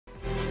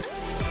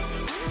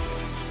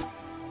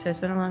So it's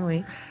been a long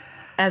week,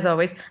 as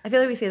always. I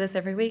feel like we say this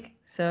every week.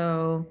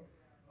 So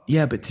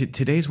Yeah, but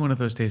today's one of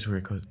those days where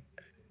it goes.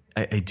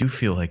 I do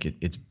feel like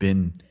it's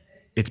been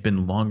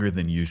longer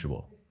than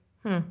usual.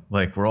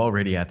 Like we're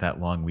already at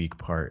that long week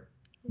part,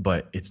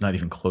 but it's not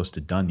even close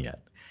to done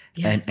yet.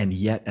 Yes. And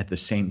yet at the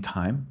same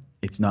time,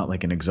 it's not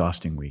like an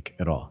exhausting week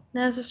at all.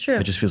 no, this is true.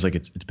 It just feels like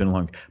it's been a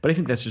long. But I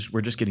think that's just we're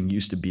just getting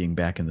used to being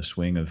back in the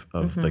swing of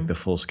like the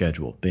full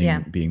schedule,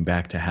 being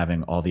back to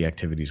having all the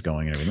activities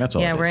going and everything. That's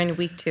all. Yeah, it we're is. in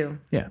week 2.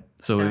 Yeah.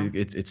 So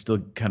it's still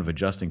kind of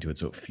adjusting to it.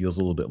 So it feels a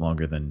little bit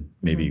longer than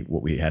maybe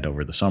what we had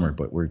over the summer,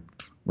 but we're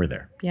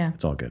there. Yeah.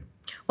 It's all good.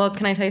 Well,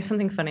 can I tell you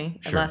something funny?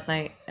 Sure. Last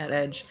night at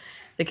Edge,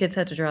 the kids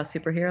had to draw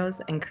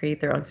superheroes and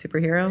create their own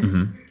superhero.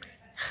 Mm-hmm.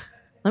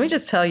 Let me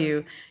just tell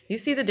you, you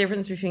see the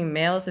difference between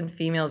males and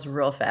females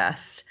real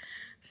fast.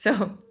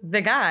 So the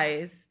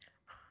guys,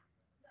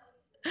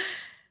 I'm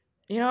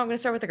going to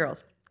start with the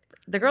girls.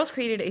 The girls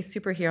created a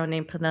superhero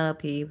named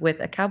Penelope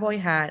with a cowboy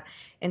hat,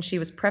 and she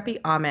was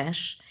preppy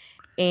Amish,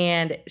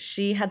 and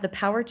she had the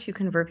power to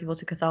convert people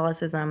to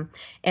Catholicism.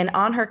 And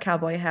on her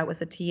cowboy hat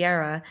was a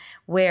tiara,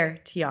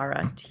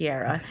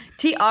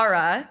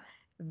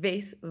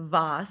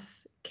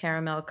 Vas,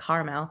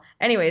 caramel.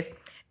 Anyways,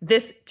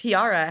 this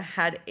tiara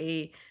had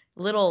a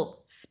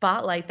little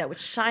spotlight that would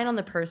shine on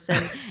the person,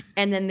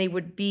 and then they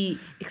would be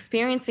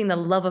experiencing the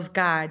love of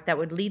God that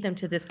would lead them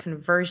to this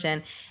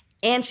conversion.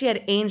 And she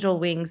had angel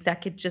wings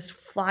that could just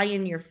fly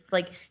in your,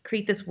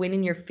 create this wind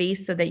in your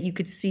face so that you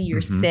could see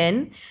your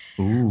sin.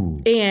 Ooh.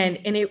 And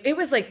it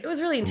was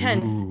really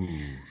intense. Ooh.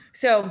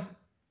 So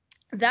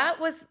that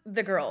was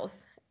the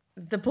girls.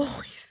 The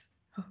boys,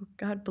 oh,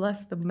 God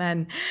bless the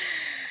men.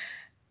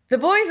 The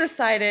boys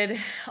decided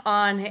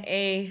on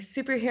a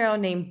superhero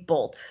named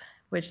Bolt,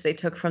 which they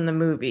took from the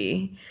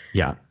movie.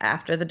 Yeah.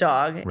 After the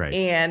dog. Right.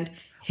 And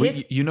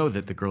you know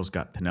that the girls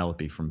got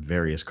Penelope from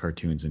various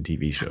cartoons and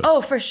TV shows.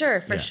 Oh, for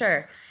sure.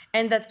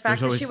 And the fact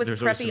that she was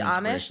preppy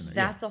Amish, there.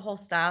 that's a whole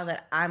style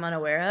that I'm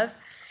unaware of.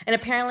 And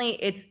apparently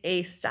it's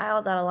a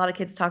style that a lot of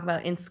kids talk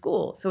about in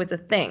school. So it's a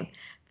thing.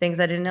 Things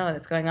I didn't know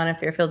that's going on in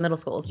Fairfield Middle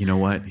Schools. You know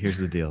what? Here's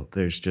the deal.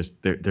 There's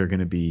just there are going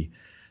to be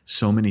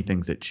so many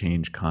things that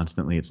change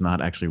constantly. It's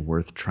not actually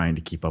worth trying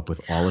to keep up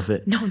with all of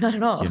it. No, not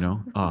at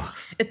all. Oh.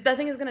 That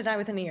thing is going to die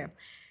within a year.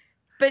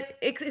 But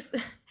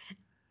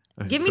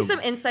give me some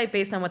insight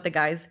based on what the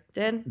guys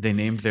did. They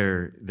named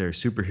their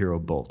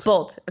superhero Bolt.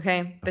 Bolt,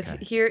 okay. But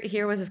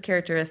here was his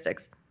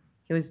characteristics.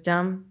 He was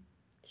dumb.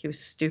 He was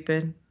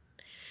stupid.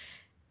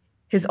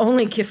 His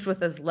only gift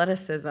was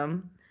athleticism.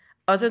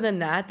 Other than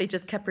that, they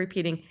just kept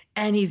repeating,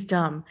 and he's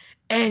dumb,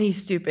 and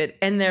he's stupid,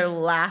 and they're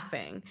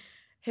laughing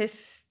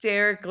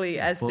hysterically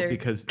as they're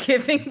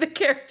giving the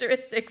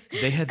characteristics.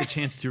 They had the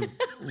chance to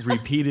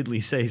repeatedly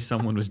say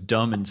someone was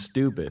dumb and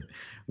stupid,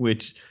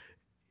 which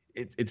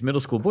it's middle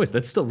school boys.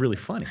 That's still really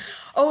funny.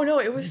 Oh no,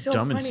 it was so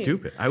dumb funny. And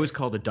stupid. I was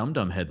called a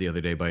dum-dum head the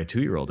other day by a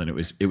 2-year-old, and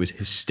it was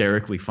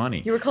hysterically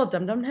funny. You were called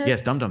dum-dum head?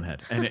 Yes, dum-dum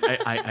head. And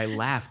I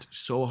laughed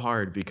so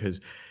hard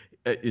because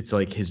it's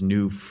like his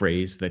new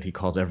phrase that he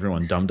calls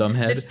everyone dum-dum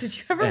head. Did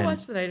you ever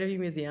watch The Night of the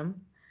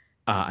Museum?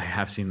 I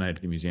have seen Night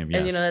at the Museum,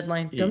 yes. And you know that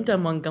line,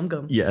 dum-dum on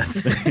gum-gum.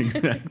 Yes,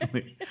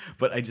 exactly.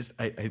 But I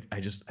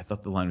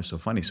thought the line was so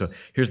funny. So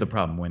here's the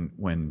problem.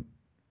 When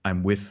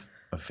I'm with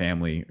a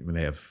family, when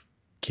they have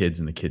kids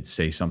and the kids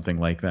say something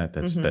like that,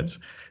 that's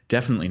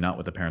definitely not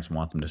what the parents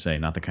want them to say,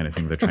 not the kind of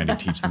thing they're trying to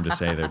teach them to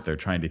say. They're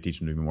trying to teach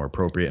them to be more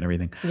appropriate and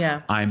everything.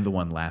 Yeah. I'm the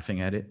one laughing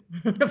at it.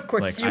 Of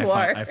course you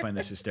are. I find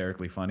this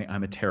hysterically funny.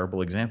 I'm a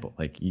terrible example.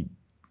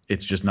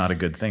 It's just not a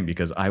good thing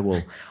because I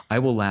will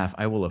laugh.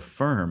 I will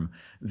affirm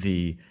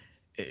the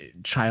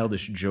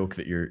childish joke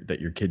that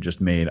your kid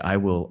just made. I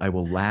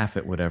will laugh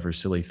at whatever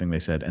silly thing they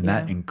said, and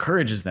that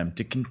encourages them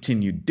to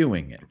continue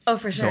doing it. Oh,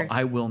 for sure. So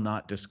I will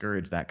not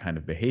discourage that kind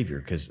of behavior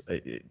because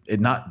it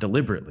not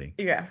deliberately.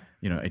 Yeah.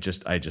 I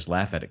just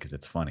laugh at it because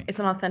it's funny. It's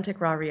an authentic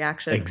raw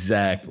reaction.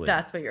 Exactly.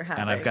 That's what you're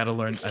having. And I've got to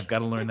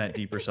learn that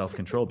deeper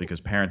self-control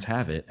because parents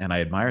have it, and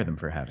I admire them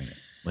for having it.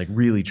 Like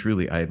really,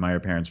 truly, I admire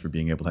parents for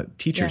being able to.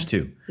 Teachers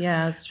too.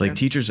 Yeah, that's true. Like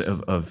teachers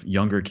of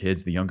younger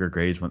kids, the younger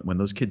grades, when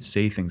those kids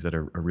say things that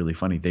are really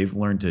funny, they've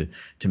learned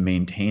to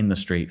maintain the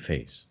straight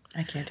face.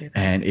 I can't do that.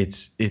 And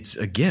it's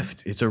a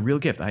gift. It's a real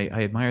gift. I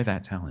admire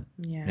that talent.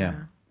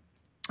 Yeah.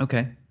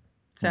 Okay.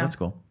 So well, that's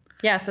cool.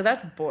 Yeah, so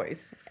that's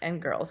boys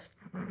and girls.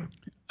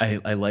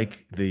 I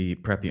like the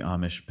preppy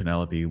Amish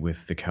Penelope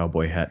with the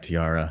cowboy hat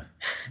tiara.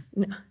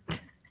 No.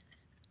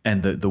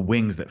 And the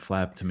wings that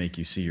flap to make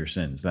you see your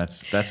sins.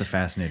 That's a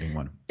fascinating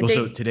one. Well,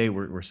 so today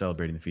we're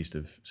celebrating the feast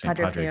of St.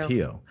 Padre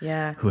Pio,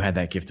 who had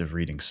that gift of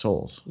reading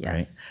souls. Yes.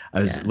 Right? I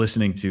was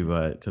listening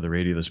to the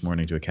radio this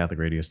morning, to a Catholic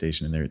radio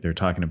station, and they're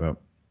talking about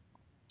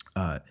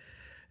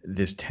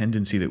this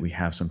tendency that we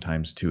have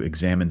sometimes to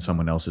examine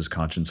someone else's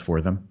conscience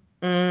for them.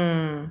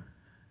 Ooh.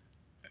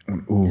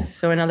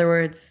 So in other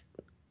words,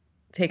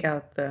 take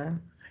out the.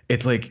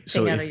 It's like,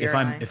 so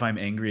if I'm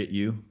angry at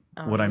you,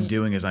 what I'm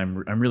doing is I'm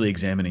really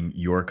examining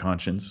your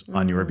conscience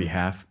on your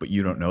behalf, but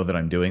you don't know that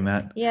I'm doing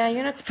that. Yeah,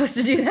 you're not supposed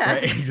to do that.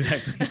 Right,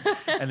 exactly.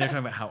 And they're talking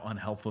about how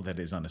unhelpful that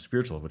is on a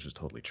spiritual level, which is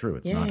totally true.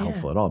 It's not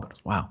helpful at all. But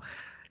wow,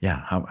 yeah,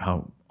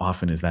 how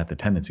often is that the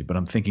tendency? But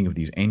I'm thinking of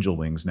these angel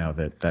wings now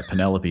that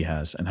Penelope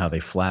has, and how they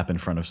flap in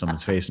front of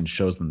someone's face and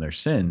shows them their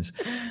sins.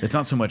 It's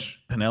not so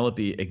much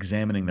Penelope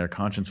examining their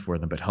conscience for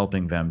them, but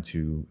helping them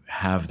to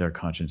have their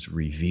conscience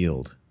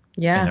revealed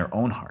in their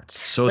own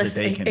hearts, so that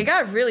they can. It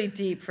got really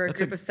deep for a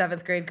group of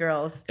 7th grade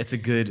girls. It's a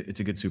good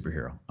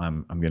superhero.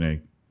 I'm gonna.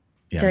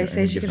 Yeah, did I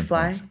say she could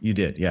fly? Points. You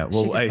did, yeah.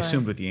 Well, I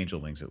assumed with the angel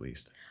wings at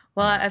least.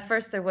 Well, at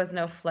first there was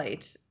no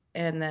flight,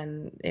 and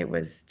then it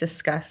was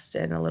discussed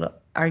and a little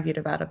argued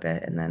about a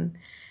bit, and then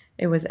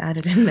it was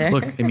added in there.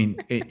 Look, I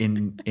mean,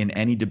 in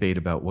any debate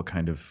about what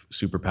kind of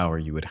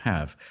superpower you would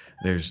have,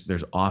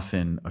 there's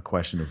often a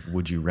question of,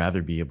 would you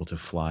rather be able to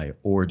fly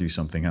or do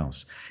something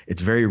else?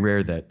 It's very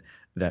rare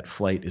that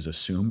flight is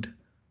assumed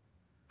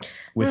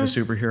with a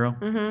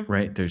superhero,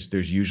 right?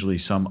 There's usually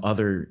some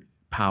other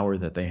power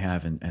that they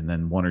have, and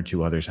then one or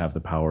two others have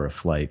the power of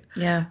flight.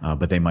 Yeah.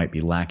 But they might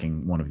be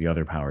lacking one of the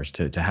other powers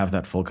to have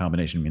that full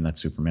combination. I mean, that's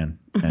Superman,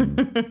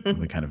 and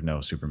we kind of know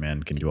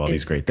Superman can do all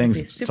these great things.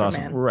 It's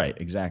awesome, right?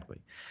 Exactly.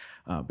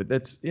 But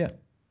that's So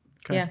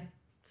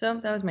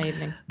that was my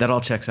evening. That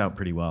all checks out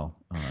pretty well.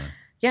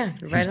 Yeah,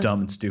 right. He's dumb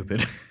and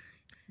stupid.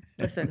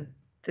 Listen,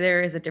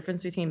 there is a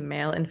difference between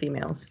male and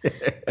females.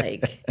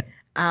 Like,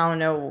 I don't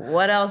know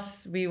what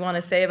else we want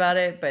to say about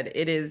it, but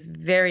it is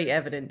very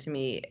evident to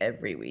me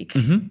every week.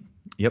 Mm-hmm.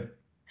 Yep.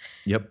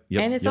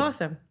 And it's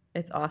awesome.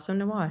 It's awesome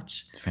to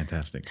watch. It's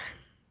fantastic.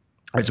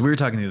 All right, so we were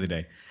talking the other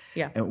day.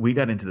 Yeah. And we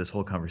got into this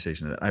whole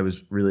conversation that I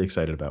was really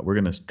excited about. We're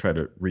going to try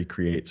to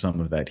recreate some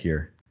of that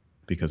here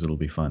because it'll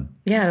be fun.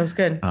 Yeah, it was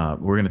good.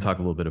 We're going to talk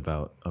a little bit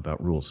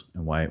about rules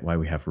and why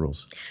we have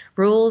rules.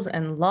 Rules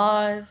and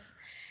laws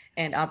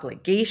and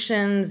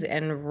obligations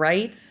and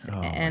rights.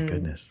 Oh, and my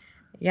goodness.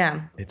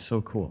 Yeah. It's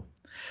so cool.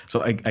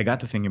 So I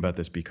got to thinking about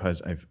this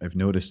because I've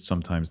noticed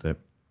sometimes that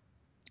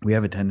we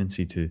have a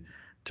tendency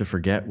to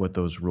forget what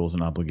those rules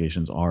and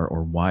obligations are,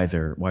 or why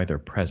they're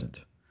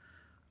present.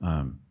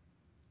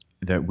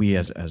 That we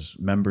as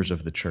members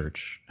of the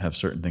church have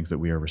certain things that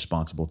we are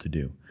responsible to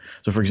do.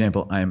 So for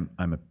example, I'm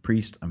a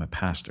priest, I'm a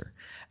pastor.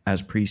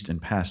 As priest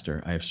and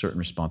pastor, I have certain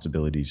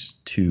responsibilities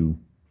to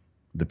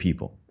the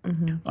people.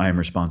 Mm-hmm. I am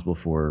responsible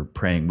for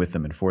praying with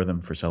them and for them,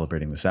 for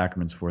celebrating the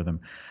sacraments for them.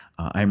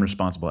 I am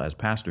responsible as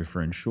pastor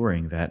for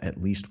ensuring that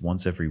at least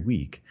once every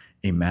week,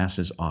 a mass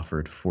is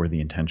offered for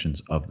the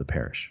intentions of the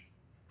parish,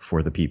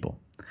 for the people.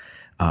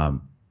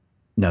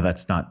 Now,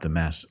 that's not the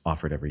mass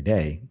offered every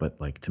day,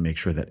 but like to make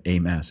sure that a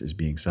mass is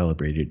being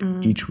celebrated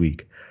each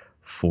week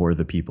for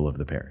the people of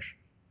the parish.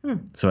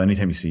 So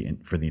anytime you see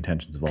for the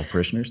intentions of all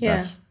parishioners,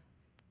 that's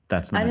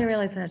the I didn't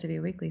realize that had to be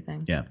a weekly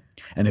thing. Yeah.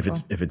 And if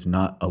it's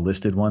not a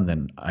listed one,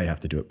 then I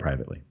have to do it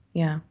privately.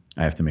 Yeah.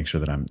 I have to make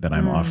sure that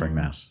I'm offering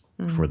mass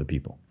for the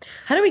people.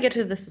 How do we get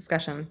to this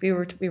discussion? We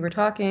were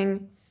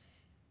talking.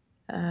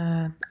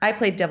 I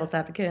played devil's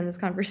advocate in this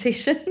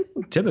conversation.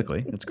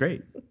 Typically, that's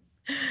great.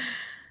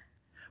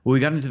 Well, we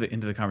got into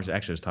the conversation.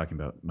 Actually, I was talking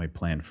about my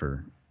plan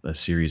for a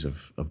series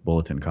of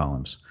bulletin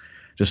columns,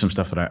 just some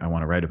stuff that I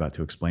want to write about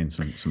to explain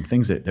some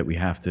things that we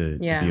have to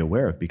be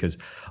aware of, because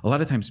a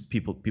lot of times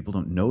people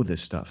don't know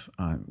this stuff.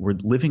 We're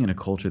living in a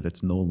culture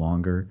that's no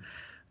longer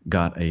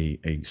got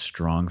a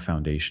strong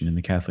foundation in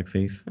the Catholic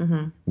faith,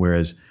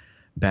 whereas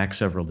back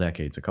several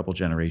decades, a couple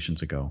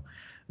generations ago,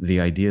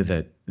 the idea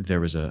that there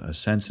was a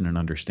sense and an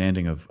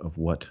understanding of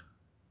what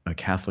a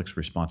Catholic's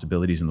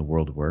responsibilities in the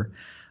world were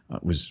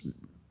was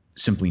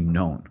simply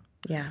known.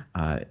 Yeah.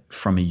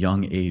 From a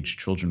young age,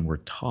 children were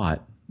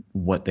taught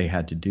what they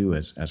had to do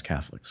as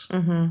Catholics.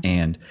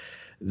 And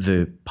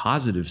the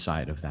positive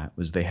side of that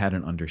was they had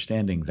an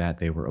understanding that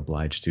they were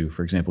obliged to,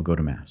 for example, go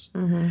to Mass.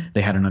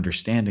 They had an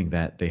understanding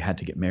that they had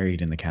to get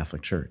married in the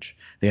Catholic Church.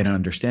 They had an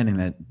understanding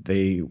that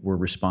they were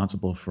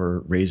responsible for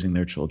raising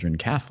their children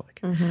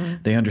Catholic.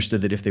 They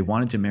understood that if they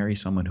wanted to marry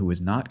someone who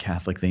was not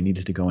Catholic, they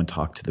needed to go and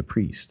talk to the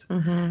priest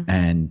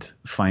and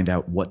find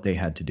out what they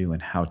had to do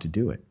and how to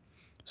do it.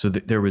 So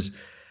there was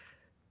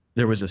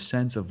a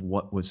sense of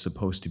what was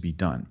supposed to be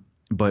done.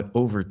 But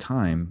over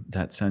time,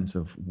 that sense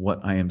of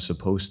what I am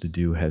supposed to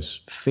do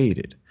has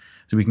faded.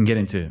 So we can get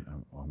into.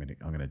 I'm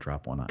gonna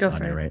drop one on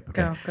you, right?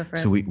 Okay. Go for it.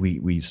 So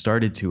we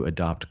started to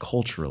adopt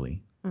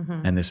culturally,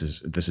 and this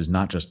is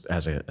not just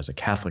as a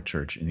Catholic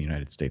church in the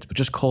United States, but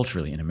just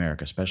culturally in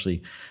America,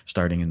 especially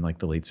starting in like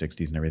the late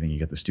 '60s and everything. You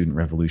get the student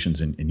revolutions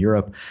in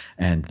Europe,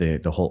 and the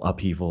whole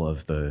upheaval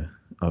of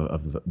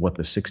what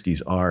the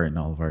 '60s are and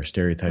all of our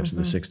stereotypes of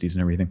the '60s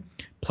and everything.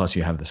 Plus,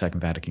 you have the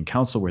Second Vatican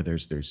Council, where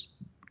there's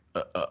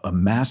a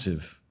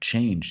massive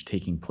change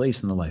taking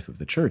place in the life of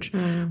the church,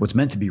 what's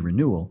meant to be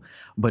renewal,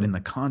 but in the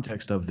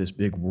context of this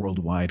big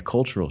worldwide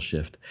cultural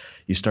shift,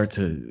 you start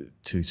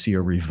to see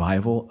a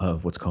revival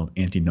of what's called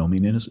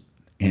antinomianism.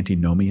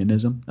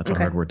 That's a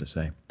hard word to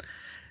say.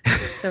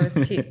 So is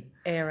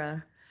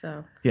tiara.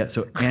 So Yeah,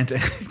 so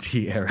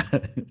tiara,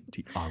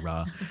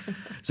 tiara.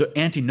 So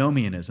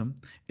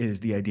antinomianism is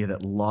the idea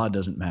that law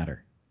doesn't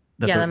matter.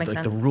 Yeah, that makes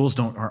like the sense. rules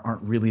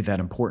aren't really that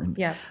important.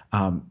 Yeah.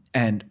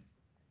 And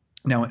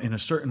now in a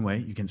certain way,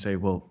 you can say,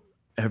 well,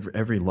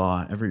 every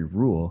law, every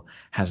rule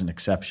has an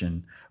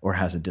exception or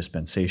has a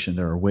dispensation.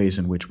 There are ways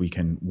in which we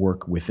can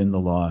work within the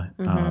law.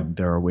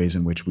 There are ways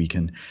in which we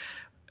can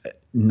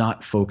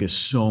not focus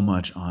so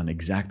much on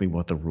exactly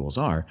what the rules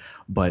are,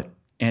 but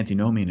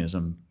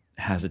antinomianism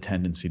has a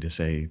tendency to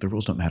say the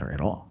rules don't matter at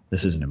all.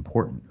 This isn't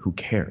important. Who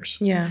cares?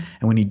 Yeah.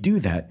 And when you do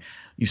that,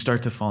 you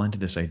start to fall into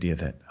this idea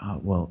that,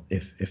 well,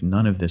 if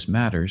none of this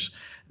matters,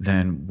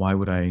 then why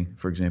would I,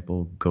 for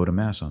example, go to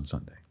Mass on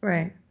Sunday?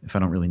 Right. If I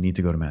don't really need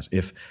to go to Mass.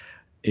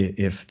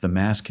 If the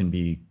Mass can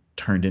be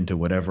turned into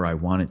whatever I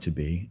want it to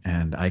be,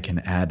 and I can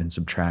add and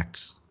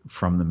subtract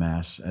from the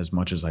Mass as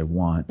much as I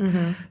want,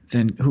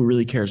 then who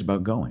really cares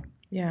about going?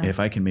 Yeah. If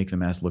I can make the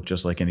Mass look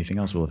just like anything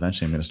else, well,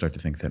 eventually I'm going to start to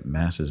think that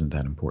Mass isn't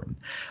that important.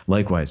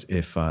 Likewise,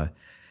 if I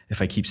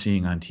keep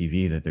seeing on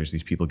TV that there's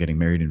these people getting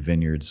married in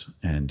vineyards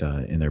and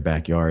in their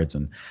backyards,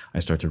 and I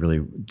start to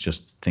really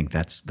just think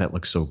that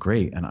looks so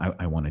great, and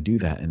I want to do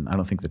that, and I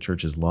don't think the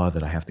church's law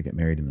that I have to get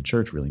married in the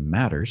church really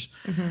matters,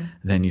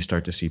 then you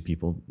start to see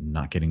people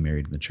not getting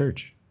married in the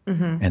church.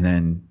 And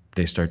then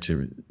they start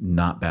to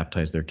not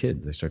baptize their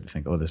kids. They start to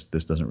think, oh, this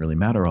doesn't really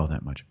matter all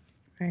that much.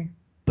 Right.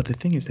 But the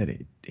thing is that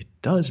it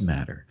does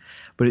matter.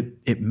 But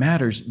it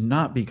matters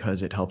not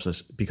because it helps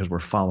us because we're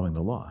following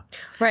the law.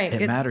 Right.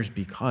 It matters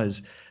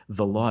because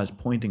the law is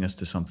pointing us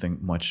to something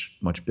much,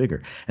 much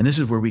bigger. And this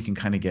is where we can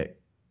kind of get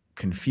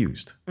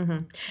confused.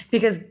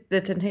 Because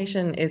the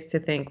temptation is to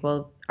think,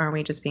 well, aren't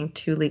we just being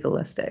too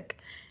legalistic?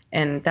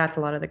 And that's a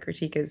lot of the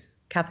critique is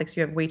Catholics,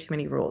 you have way too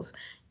many rules.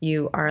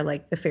 You are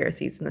like the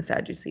Pharisees and the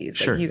Sadducees.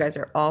 Sure. Like you guys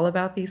are all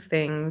about these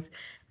things.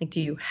 Like,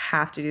 do you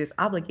have to do this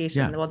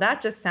obligation? Yeah. Well,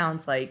 that just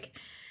sounds like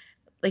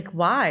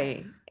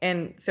why?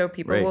 And so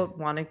people Right. will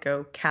want to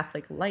go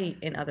Catholic light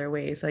in other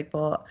ways. Like,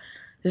 well,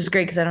 this is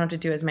great because I don't have to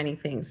do as many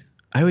things.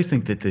 I always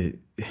think that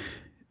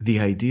the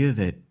idea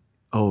that,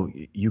 oh,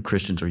 you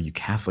Christians or you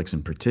Catholics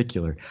in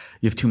particular,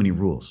 you have too many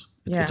rules.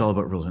 It's all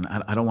about rules. And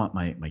I don't want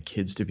my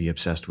kids to be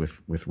obsessed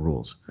with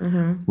rules.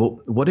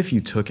 Well, what if you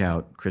took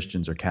out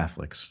Christians or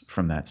Catholics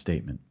from that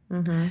statement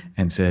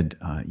and said,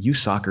 you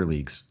soccer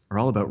leagues are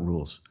all about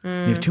rules. You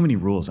have too many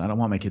rules. I don't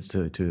want my kids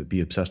to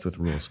be obsessed with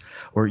rules.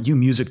 Or you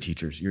music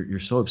teachers, you're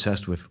so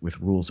obsessed with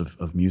rules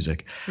of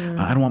music.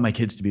 I don't want my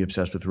kids to be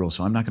obsessed with rules,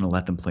 so I'm not going to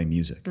let them play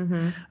music.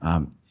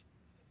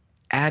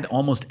 Add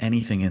almost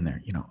anything in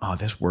there. Oh,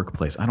 this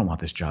workplace, I don't want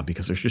this job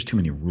because there's just too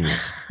many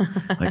rules.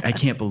 Like, I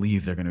can't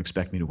believe they're going to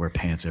expect me to wear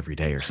pants every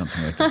day or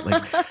something like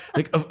that.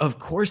 Of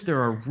course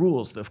there are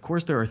rules. Of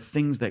course there are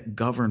things that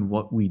govern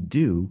what we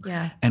do,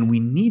 and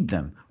we need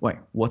them. Why?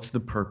 What's the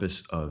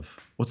purpose of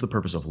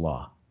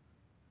law?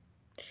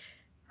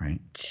 Right?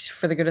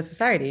 For the good of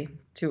society,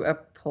 to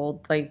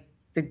uphold like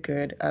the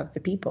good of the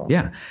people.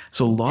 Yeah.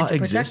 So law to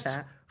exists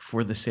that.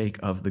 for the sake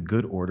of the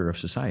good order of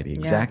society.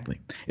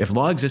 Exactly. If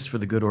law exists for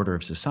the good order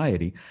of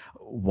society,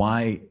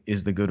 why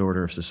is the good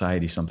order of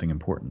society something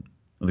important?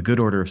 Well, the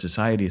good order of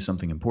society is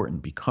something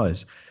important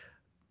because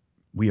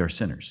we are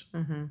sinners.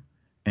 And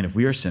if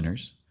we are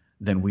sinners,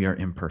 then we are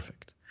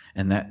imperfect.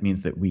 And that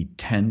means that we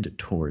tend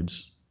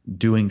towards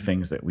doing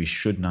things that we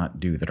should not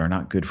do, that are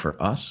not good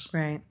for us,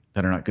 Right.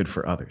 that are not good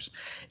for others.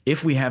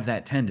 If we have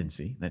that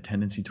tendency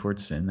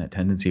towards sin, that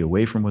tendency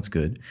away from what's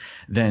good,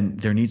 then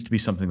there needs to be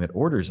something that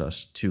orders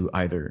us to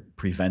either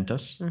prevent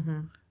us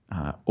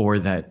or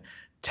that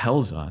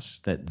tells us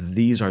that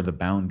these are the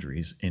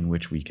boundaries in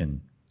which we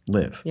can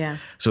live. Yeah.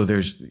 So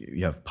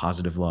you have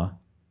positive law,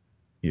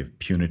 you have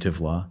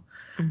punitive law,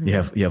 you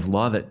have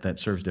law that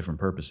serves different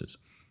purposes.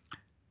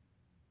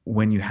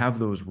 When you have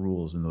those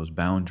rules and those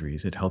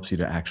boundaries, it helps you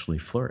to actually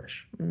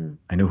flourish.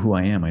 I know who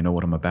I am. I know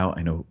what I'm about.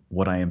 I know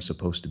what I am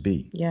supposed to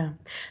be. Yeah.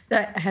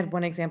 I had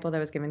one example that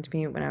was given to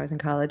me when I was in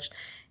college,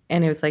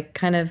 and it was like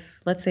kind of,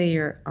 let's say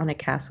you're on a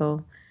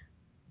castle.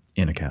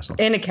 In a castle.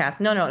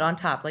 No, on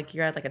top. Like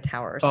you're at like a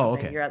tower or something. Oh,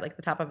 okay. You're at like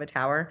the top of a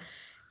tower,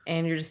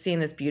 and you're just seeing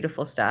this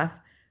beautiful stuff.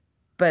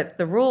 But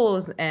the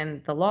rules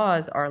and the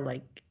laws are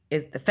like,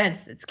 is the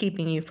fence that's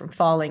keeping you from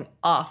falling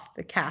off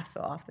the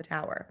castle, off the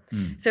tower.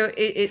 So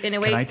it in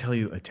a way. Can I tell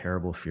you a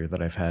terrible fear that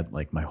I've had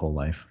like my whole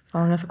life?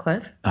 Falling off a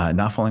cliff?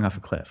 Not falling off a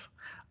cliff.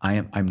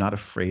 I'm not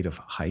afraid of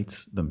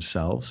heights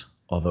themselves,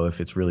 although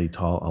if it's really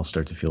tall, I'll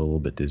start to feel a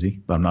little bit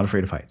dizzy, but I'm not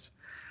afraid of heights.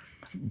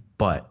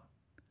 But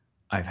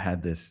I've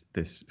had this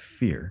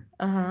fear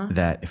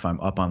that if I'm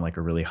up on like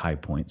a really high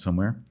point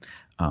somewhere,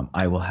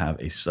 I will have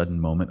a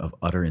sudden moment of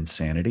utter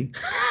insanity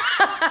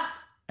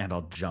and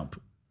I'll jump.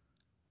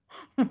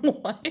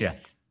 What?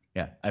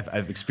 Yeah.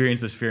 I've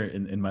experienced this fear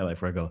in my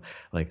life where I go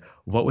like,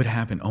 what would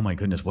happen? Oh my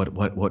goodness, what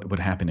would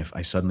happen if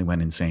I suddenly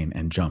went insane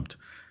and jumped?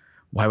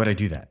 Why would I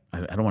do that?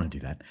 I don't want to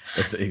do that.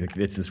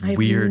 It's this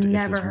weird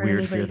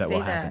fear that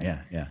will happen.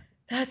 Yeah.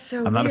 That's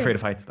so I'm not weird. afraid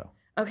of heights though.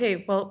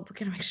 Okay, well, we're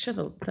gonna make sure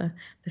the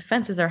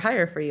fences are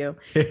higher for you.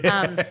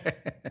 Um,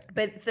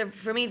 but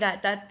for me,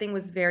 that thing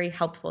was very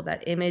helpful.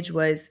 That image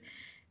was,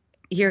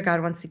 here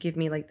God wants to give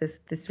me like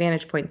this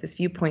vantage point, this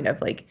viewpoint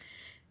of like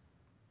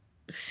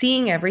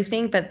seeing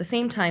everything, but at the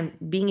same time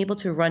being able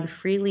to run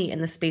freely in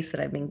the space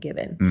that I've been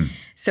given, Mm.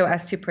 so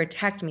as to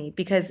protect me.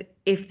 Because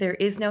if there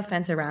is no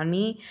fence around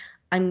me,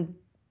 I'm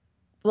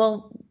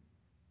well,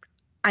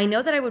 I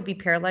know that I would be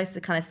paralyzed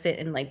to kind of sit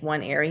in like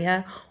one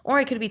area, or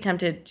I could be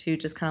tempted to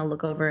just kind of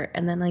look over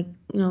and then like,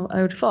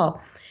 I would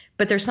fall.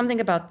 But there's something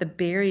about the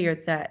barrier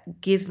that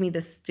gives me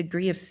this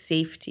degree of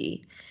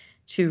safety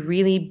to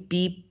really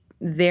be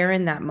there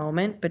in that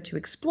moment, but to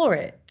explore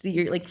it.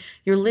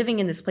 You're living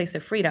in this place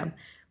of freedom.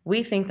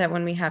 We think that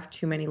when we have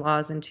too many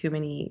laws and too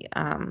many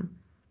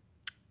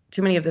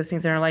of those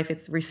things in our life,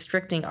 it's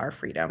restricting our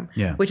freedom,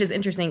 Yeah. which is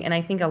interesting. And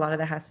I think a lot of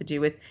that has to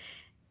do with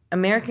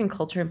American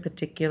culture in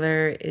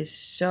particular is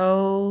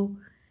so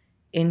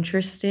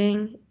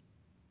interesting,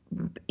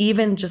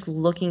 even just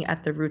looking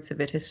at the roots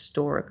of it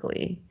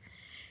historically.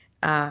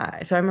 So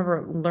I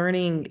remember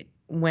learning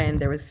when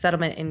there was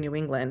settlement in New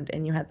England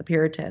and you had the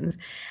Puritans,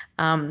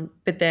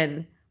 but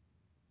then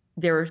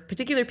there were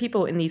particular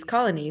people in these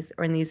colonies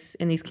or in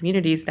these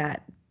communities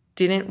that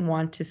didn't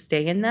want to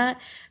stay in that,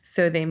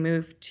 so they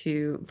moved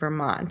to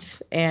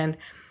Vermont. And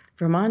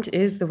Vermont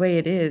is the way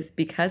it is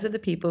because of the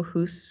people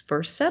who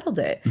first settled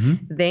it.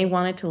 Mm-hmm. They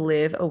wanted to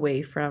live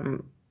away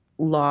from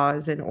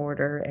laws and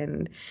order,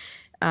 and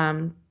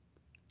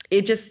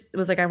it just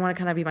was like, I want to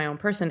kind of be my own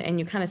person. And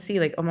you kind of see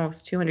like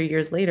almost 200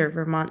 years later,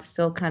 Vermont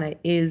still kind of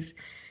is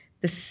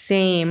the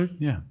same.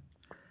 Yeah.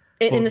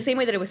 In the same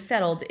way that it was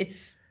settled,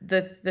 it's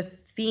the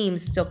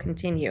themes still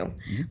continue.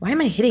 Mm-hmm. Why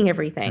am I hitting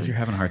everything? Because you're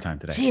having a hard time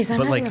today. Jeez, I'm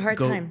having a hard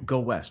time. Go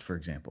west, for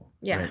example.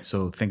 Yeah. Right?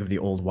 So think of the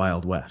old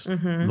Wild West.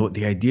 Mm-hmm.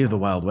 The idea of the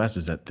Wild West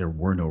is that there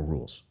were no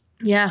rules.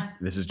 Yeah.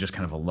 This is just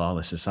kind of a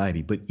lawless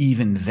society. But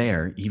even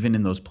there, even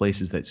in those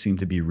places that seem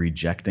to be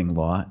rejecting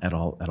law at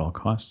all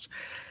costs,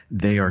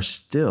 they are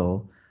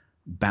still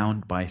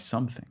bound by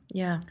something.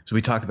 Yeah. So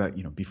we talk about,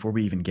 before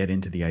we even get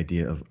into the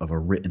idea of a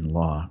written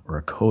law or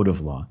a code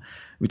of law,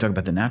 we talk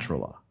about the natural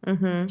law.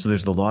 Mm-hmm. So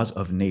there's the laws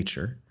of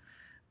nature,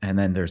 and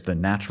then there's the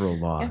natural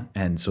law. Yeah.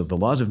 And so the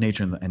laws of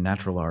nature and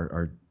natural law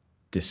are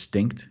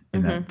distinct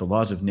in that the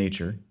laws of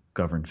nature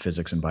govern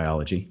physics and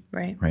biology.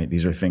 Right.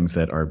 These are things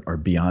that are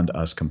beyond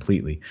us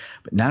completely.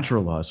 But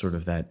natural law is sort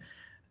of that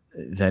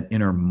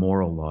inner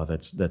moral law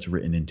that's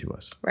written into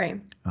us.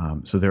 Right.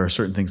 So there are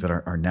certain things that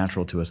are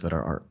natural to us that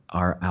are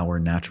our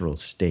natural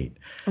state.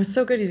 What's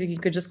so good is you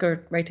could just go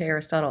right to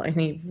Aristotle and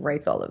he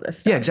writes all of this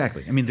stuff. Yeah,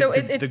 exactly. I mean, so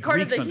the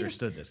Greeks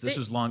understood this. This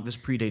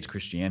predates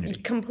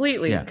Christianity.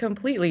 Completely.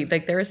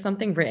 Like there is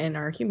something written in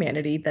our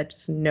humanity that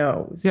just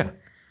knows. Yeah.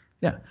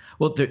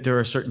 Well, there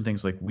are certain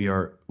things like we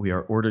are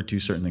ordered to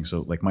certain things.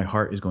 So like my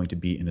heart is going to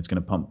beat and it's going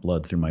to pump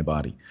blood through my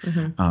body.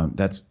 Mm-hmm.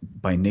 That's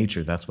by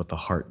nature. That's what the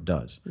heart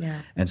does.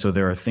 Yeah. And so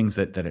there are things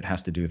that it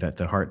has to do that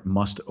the heart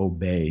must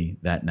obey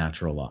that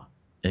natural law.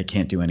 It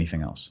can't do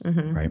anything else.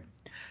 Mm-hmm. Right.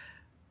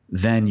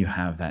 Then you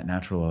have that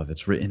natural law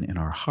that's written in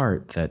our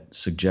heart that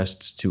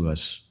suggests to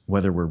us,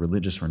 whether we're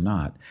religious or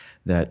not,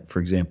 that,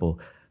 for example,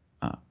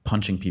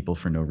 punching people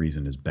for no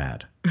reason is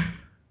bad.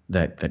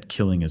 That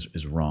killing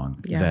is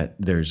wrong. Yeah. That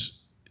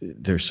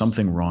there's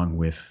something wrong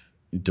with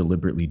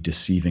deliberately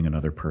deceiving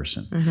another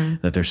person. Mm-hmm.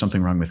 That there's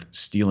something wrong with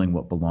stealing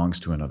what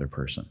belongs to another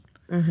person.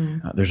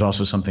 Mm-hmm. There's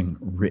also something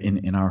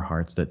written in our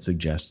hearts that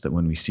suggests that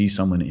when we see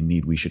someone in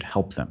need, we should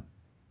help them.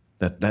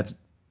 That's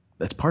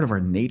part of our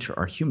nature.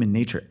 Our human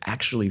nature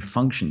actually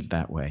functions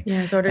that way.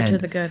 Yeah, it's ordered to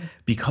the good.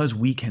 Because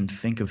we can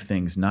think of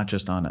things not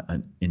just on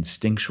an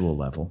instinctual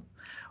level,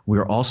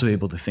 we're also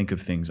able to think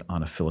of things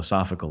on a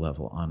philosophical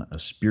level, on a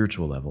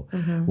spiritual level.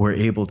 Mm-hmm. We're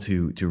able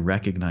to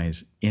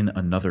recognize in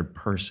another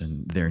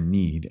person their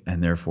need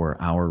and therefore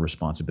our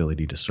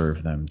responsibility to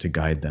serve them, to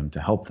guide them,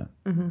 to help them.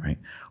 Mm-hmm. Right?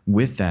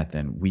 With that,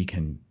 then we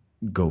can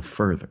go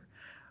further.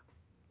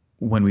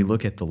 When we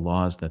look at the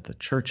laws that the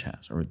church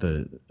has, or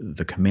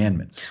the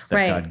commandments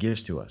that God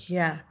gives to us,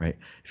 right?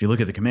 If you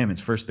look at the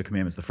commandments,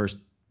 the first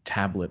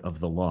tablet of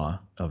the law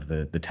of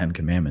the 10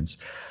 commandments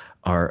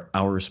are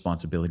our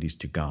responsibilities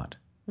to God.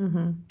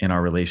 Mm-hmm. In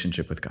our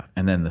relationship with God.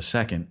 And then the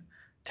second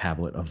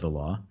tablet of the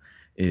law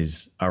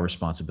is our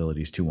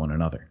responsibilities to one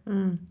another,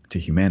 to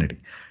humanity.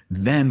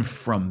 Then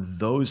from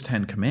those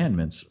 10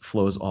 commandments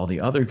flows all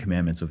the other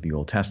commandments of the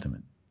Old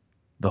Testament,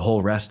 the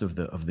whole rest of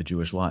the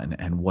Jewish law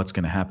and what's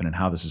going to happen and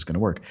how this is going to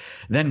work.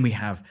 Then we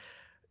have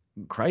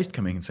Christ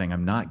coming and saying,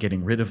 I'm not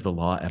getting rid of the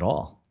law at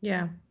all.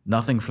 Yeah.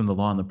 Nothing from the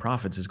law and the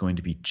prophets is going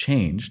to be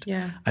changed.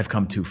 Yeah. I've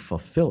come to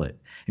fulfill it.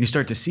 And you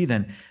start to see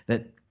then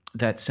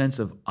that sense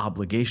of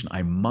obligation,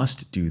 I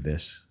must do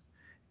this,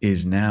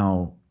 is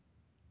now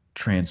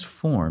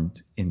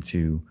transformed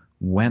into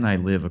when I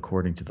live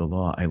according to the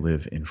law, I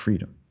live in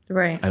freedom.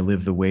 Right. I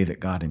live the way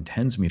that God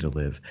intends me to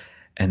live,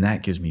 and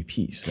that gives me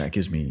peace. That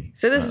gives me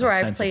so this is where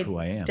I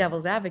played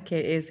devil's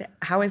advocate is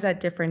how is that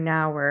different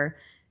now where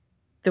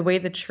the way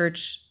the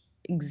church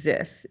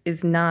exists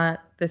is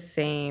not the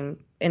same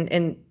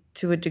and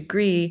to a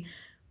degree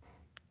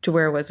to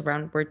where it was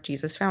around where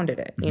Jesus founded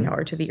it, you Mhm. know,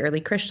 or to the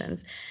early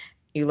Christians.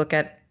 You look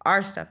at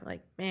our stuff,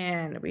 like,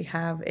 man, we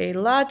have a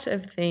lot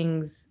of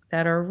things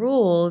that are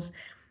rules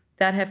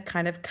that have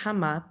kind of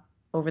come up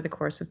over the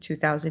course of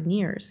 2,000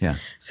 years. Yeah.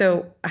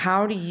 So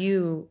how do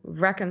you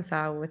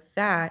reconcile with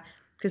that?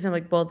 Because I'm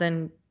like, well,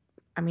 then,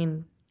 I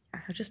mean,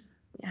 just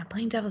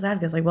playing devil's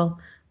advocate. It's like, well,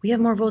 we have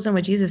more rules than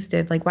what Jesus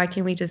did. Like, why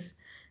can't we just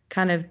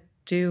kind of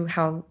do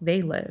how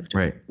they lived?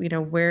 Right. You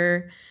know,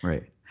 where.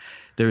 Right.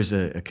 There's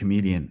a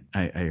comedian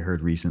I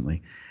heard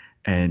recently,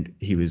 and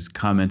he was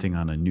commenting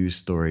on a news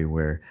story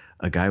where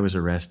a guy was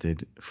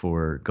arrested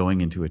for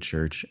going into a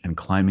church and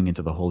climbing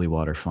into the holy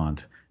water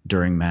font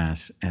during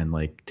mass and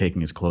like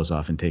taking his clothes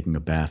off and taking a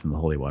bath in the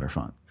holy water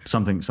font.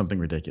 Something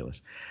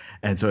ridiculous.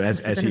 And so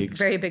as he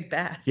very big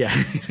bath. Yeah.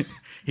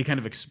 He kind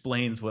of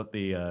explains what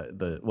the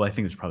well, I think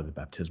it was probably the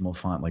baptismal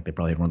font. Like they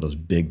probably had one of those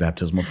big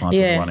baptismal fonts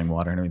with running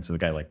water and everything. So the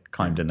guy like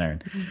climbed in there.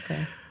 And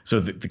Okay.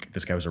 so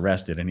this guy was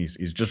arrested, and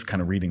he's just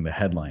kind of reading the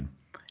headline.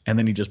 And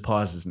then he just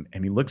pauses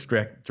and he looks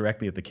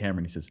directly at the camera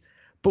and he says,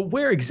 "But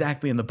where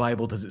exactly in the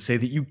Bible does it say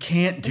that you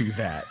can't do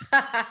that?"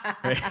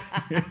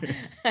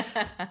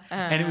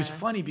 And it was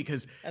funny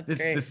because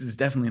this is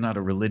definitely not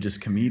a religious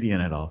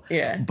comedian at all.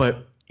 Yeah.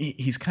 But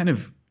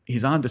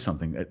he's onto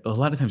something. A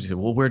lot of times you say,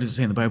 well, where does it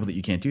say in the Bible that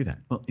you can't do that?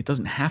 Well, it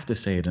doesn't have to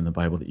say it in the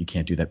Bible that you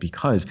can't do that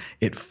because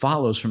it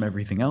follows from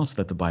everything else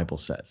that the Bible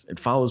says. It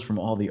follows from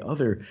all the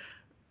other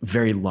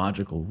very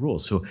logical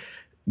rules. So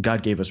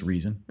God gave us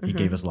reason. He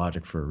gave us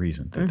logic for a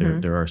reason.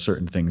 That there are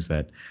certain things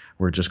that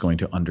we're just going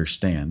to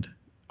understand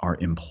are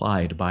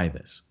implied by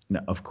this.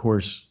 Now, of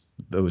course,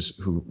 those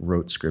who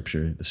wrote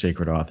scripture, the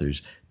sacred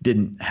authors,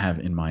 didn't have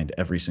in mind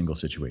every single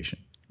situation.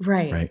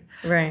 Right.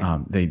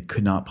 They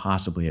could not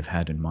possibly have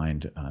had in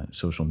mind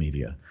social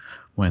media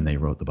when they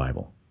wrote the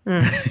Bible.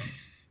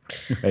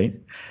 Right?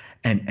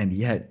 And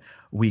yet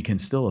we can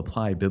still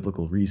apply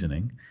biblical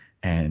reasoning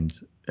and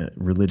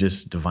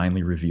religious,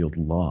 divinely revealed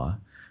law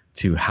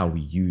to how we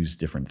use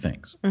different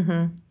things.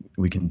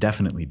 We can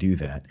definitely do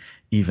that,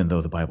 even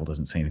though the Bible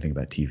doesn't say anything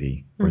about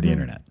TV or the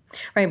internet.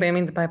 Right, but I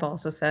mean, the Bible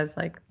also says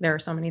like there are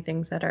so many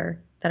things that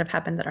have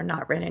happened that are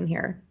not written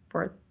here.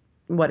 For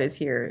what is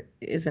here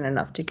isn't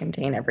enough to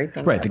contain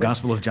everything. Right. The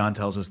Gospel of John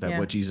tells us that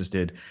what Jesus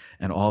did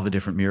and all the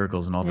different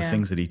miracles and all the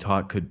things that he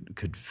taught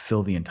could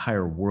fill the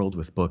entire world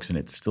with books, and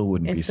it still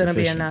wouldn't be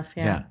sufficient. Be enough.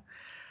 Yeah.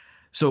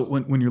 So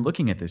when you're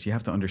looking at this, you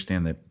have to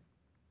understand that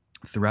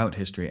throughout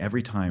history,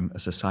 every time a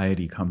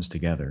society comes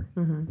together,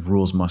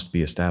 rules must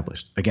be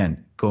established.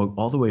 Again, go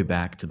all the way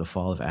back to the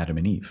fall of Adam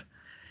and Eve.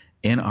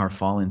 In our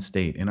fallen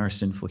state, in our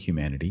sinful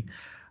humanity,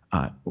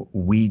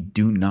 we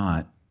do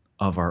not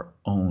of our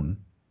own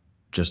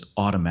just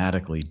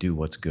automatically do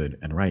what's good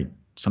and right.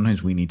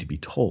 Sometimes we need to be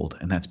told,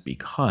 and that's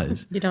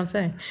because you don't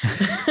say.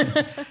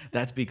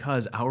 That's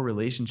because our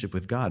relationship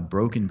with God,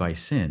 broken by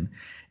sin,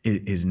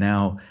 is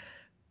now,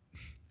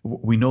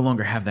 we no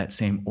longer have that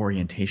same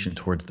orientation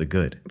towards the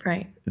good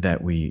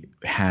that we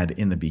had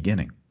in the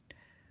beginning.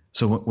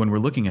 So when we're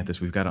looking at this,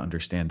 we've got to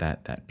understand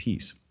that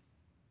piece.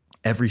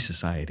 Every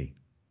society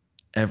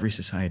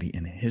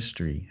in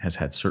history has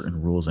had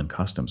certain rules and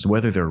customs,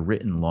 whether they're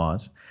written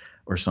laws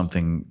or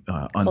something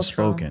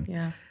unspoken.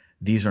 Yeah.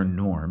 These are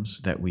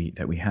norms that we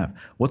have.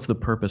 What's the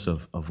purpose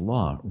of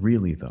law,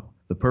 really, though?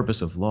 The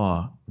purpose of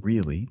law,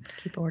 really,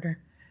 keep order.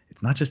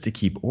 It's not just to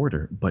keep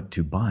order, but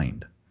to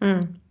bind.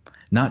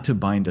 Not to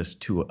bind us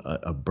to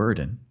a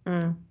burden,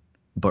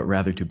 but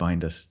rather to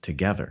bind us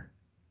together.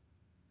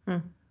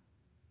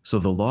 So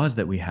the laws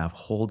that we have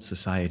hold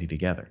society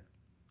together.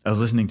 I was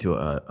listening to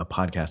a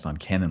podcast on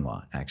canon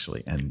law,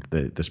 actually, and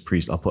this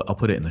priest, I'll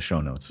put it in the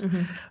show notes,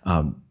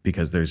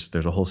 because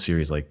there's a whole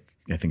series, like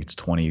I think it's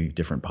 20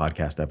 different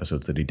podcast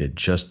episodes that he did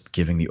just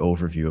giving the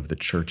overview of the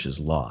church's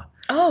law.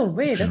 Oh,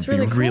 wait, that's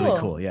really cool. Really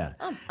cool, yeah.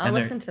 Oh, I'll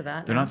listen to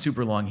that. They're not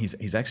super long.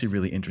 He's actually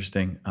really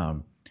interesting.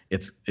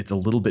 It's a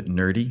little bit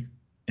nerdy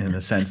in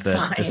the sense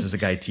that this is a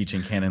guy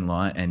teaching canon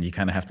law, and you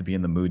kind of have to be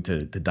in the mood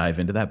to dive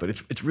into that. But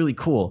it's really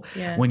cool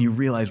when you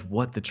realize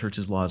what the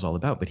church's law is all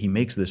about. But he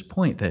makes this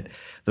point that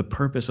the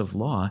purpose of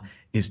law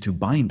is to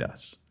bind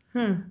us.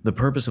 The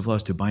purpose of law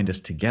is to bind us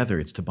together.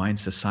 It's to bind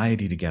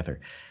society together,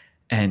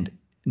 and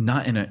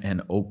not in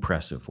an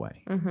oppressive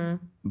way,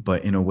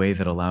 but in a way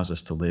that allows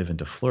us to live and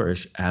to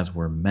flourish as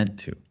we're meant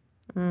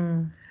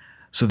to.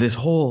 So this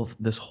whole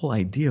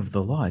idea of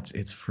the law,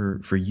 it's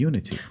for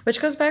unity. Which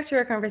goes back to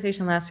our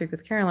conversation last week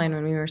with Caroline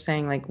when we were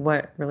saying like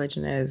what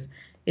religion is.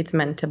 It's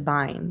meant to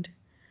bind.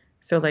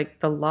 So like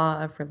the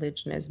law of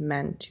religion is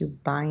meant to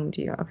bind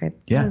you. Okay.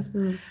 Yeah.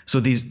 So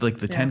these like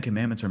the 10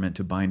 Commandments are meant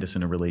to bind us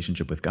in a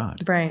relationship with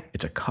God. Right.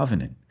 It's a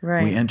covenant.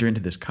 Right. We enter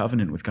into this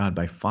covenant with God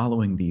by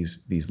following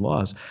these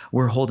laws.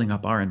 We're holding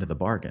up our end of the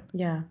bargain.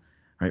 Yeah.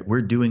 Right.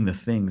 We're doing the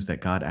things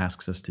that God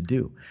asks us to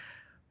do.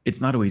 It's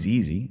not always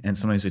easy, and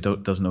sometimes it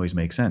doesn't always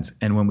make sense.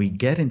 And when we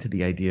get into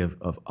the idea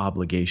of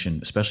obligation,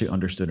 especially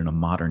understood in a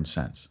modern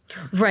sense.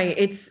 Right.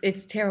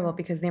 It's terrible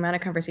because the amount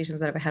of conversations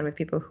that I've had with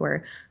people who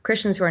are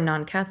Christians who are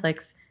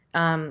non-Catholics,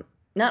 not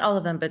all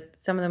of them, but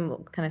some of them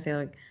will kind of say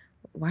like,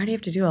 why do you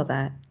have to do all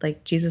that?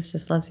 Like, Jesus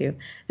just loves you.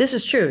 This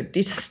is true.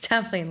 Jesus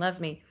definitely loves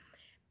me.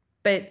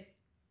 But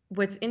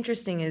what's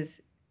interesting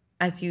is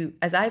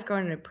as I've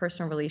grown in a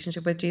personal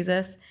relationship with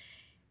Jesus,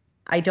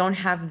 I don't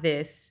have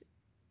this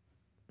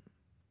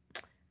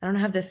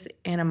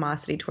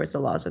animosity towards the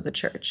laws of the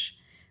church.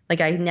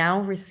 Like, I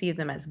now receive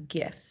them as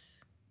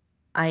gifts.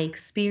 I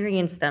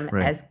experience them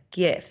Right. as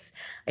gifts.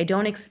 I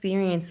don't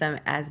experience them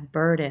as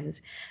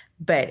burdens.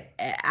 But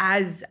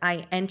as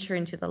I enter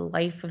into the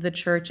life of the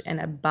church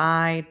and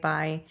abide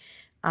by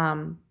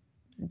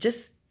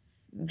just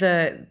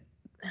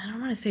I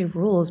don't want to say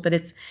rules, but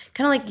it's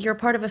kind of like you're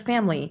part of a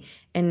family.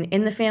 And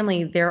in the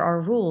family, there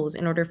are rules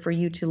in order for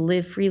you to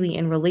live freely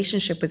in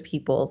relationship with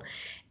people.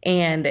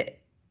 And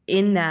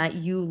in that,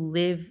 you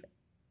live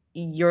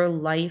your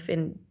life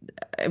in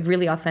a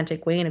really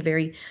authentic way, in a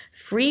very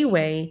free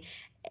way,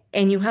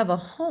 and you have a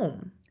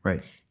home.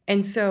 Right.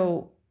 And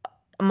so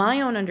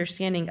my own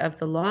understanding of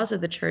the laws of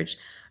the church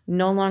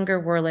no longer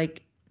were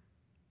like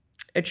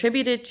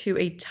attributed to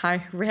a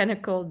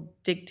tyrannical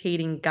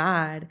dictating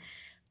God,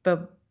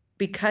 but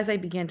because I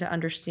began to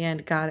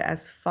understand God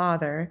as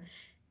Father,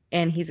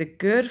 and He's a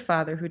good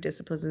Father who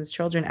disciplines His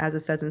children, as it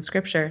says in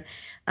Scripture,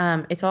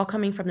 it's all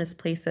coming from this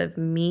place of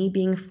me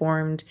being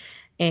formed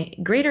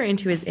greater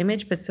into His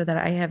image, but so that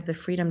I have the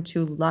freedom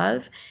to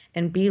love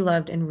and be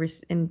loved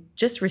and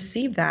just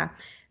receive that,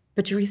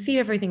 but to receive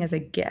everything as a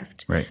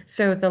gift. Right.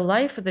 So the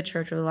life of the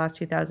church over the last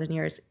 2,000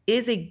 years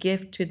is a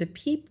gift to the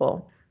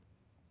people.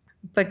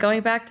 But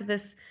going back to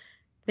this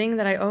thing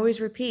that I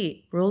always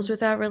repeat, rules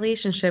without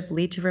relationship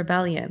lead to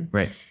rebellion.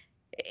 Right.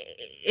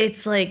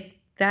 It's like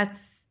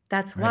that's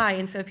Right. why.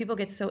 And so if people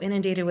get so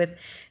inundated with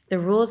the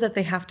rules that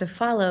they have to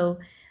follow,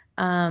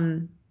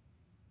 And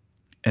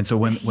so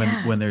when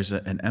Yeah. there's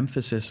an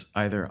emphasis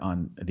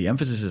the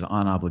emphasis is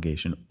on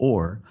obligation,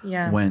 or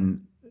Yeah.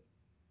 when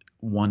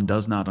one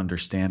does not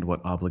understand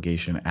what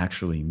obligation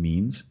actually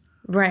means,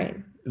 right.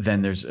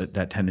 then there's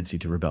that tendency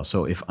to rebel.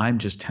 So if I'm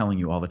just telling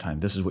you all the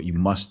time, this is what you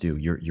must do,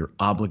 you're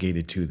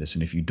obligated to this,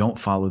 and if you don't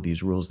follow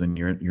these rules, then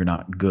you're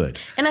not good.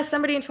 And as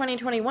somebody in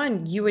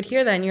 2021, you would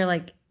hear that and you're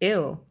like,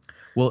 ew.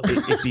 Well,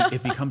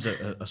 it becomes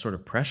a sort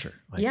of pressure.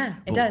 Like, Yeah,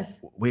 it well, does.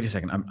 Wait a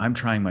second, I'm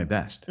trying my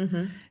best,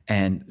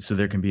 and so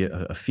there can be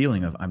a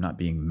feeling of I'm not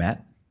being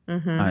met,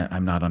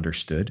 I'm not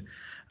understood.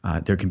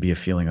 There can be a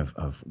feeling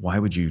of why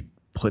would you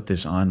put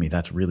this on me?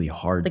 That's really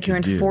hard Like to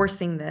you're do.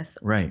 enforcing this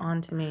Right.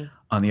 onto me.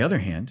 On the other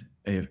hand,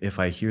 if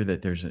I hear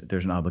that there's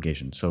an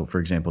obligation, so for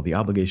example, the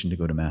obligation to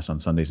go to Mass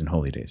on Sundays and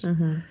holy days,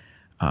 and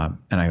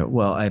I go,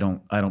 well, I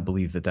don't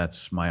believe that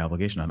that's my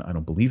obligation. I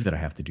don't believe that I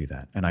have to do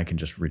that, and I can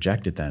just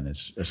reject it then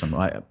as something.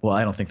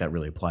 I don't think that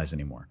really applies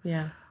anymore.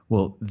 Yeah.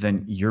 Well,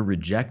 then you're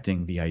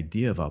rejecting the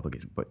idea of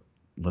obligation. But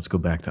let's go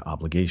back to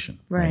obligation.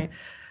 Right.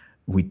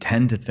 We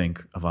tend to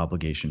think of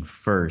obligation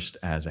first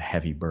as a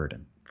heavy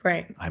burden.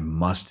 Right. I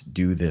must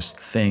do this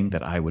thing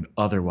that I would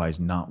otherwise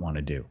not want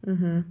to do.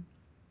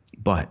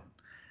 But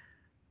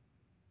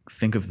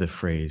think of the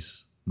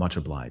phrase "much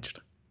obliged."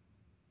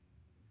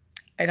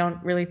 I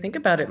don't really think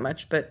about it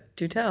much, but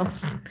do tell.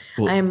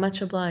 Well, I am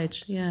much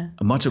obliged. Yeah.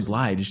 much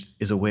obliged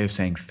is a way of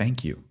saying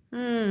thank you.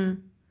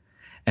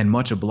 And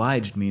much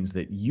obliged means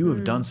that you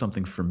have done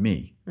something for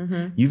me.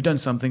 You've done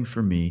something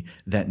for me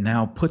that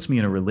now puts me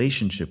in a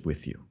relationship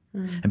with you.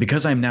 And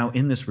because I'm now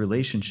in this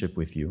relationship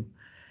with you,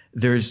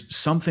 there's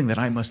something that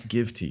I must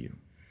give to you.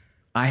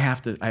 I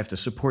have to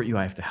support you.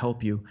 I have to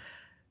help you.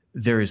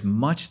 There is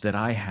much that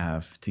I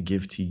have to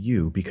give to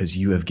you because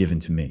you have given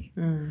to me,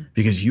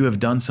 because you have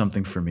done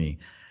something for me.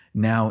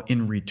 Now,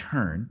 in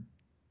return,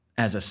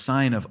 as a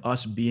sign of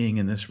us being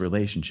in this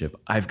relationship,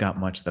 I've got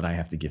much that I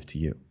have to give to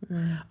you.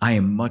 I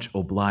am much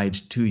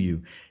obliged to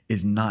you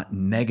is not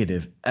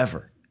negative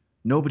ever.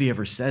 Nobody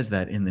ever says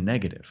that in the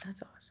negative.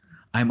 That's awesome.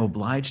 I'm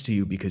obliged to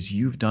you because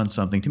you've done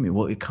something to me.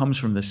 Well, it comes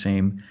from the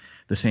same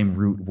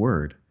root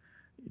word,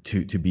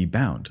 to be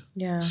bound.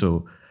 Yeah.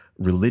 So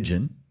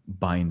religion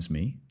binds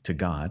me to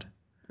God.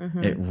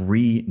 It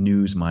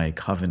renews my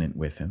covenant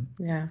with Him.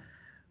 Yeah.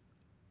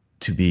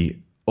 To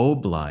be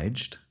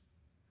obliged,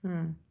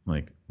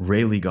 like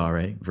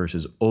religare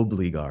versus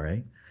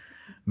obligare,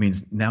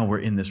 means now we're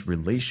in this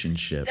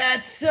relationship.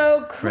 That's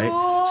so cool.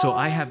 Right? So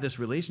I have this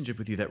relationship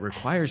with you that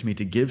requires me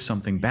to give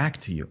something back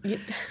to you.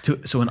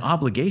 So an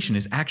obligation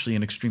is actually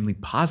an extremely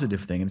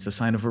positive thing, and it's a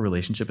sign of a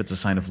relationship. It's a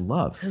sign of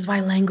love. This is why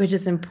language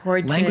is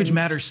important. Language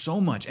matters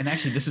so much, and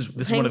actually, this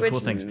is one of the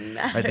cool things.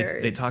 Matters.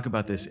 Right? They talk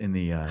about this in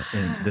the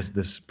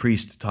this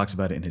priest talks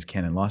about it in his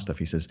canon law stuff.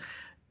 He says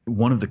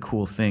one of the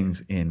cool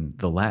things in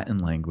the Latin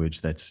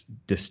language that's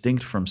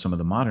distinct from some of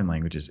the modern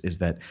languages is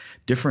that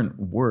different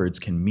words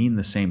can mean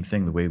the same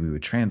thing the way we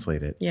would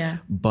translate it,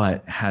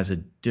 but has a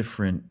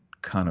different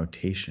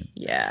connotation.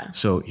 Yeah.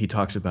 So he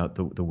talks about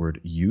the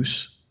word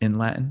jus in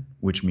Latin,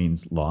 which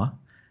means law,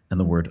 and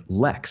the word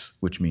lex,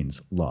 which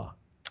means law.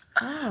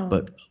 Oh.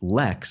 But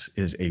lex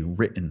is a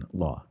written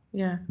law.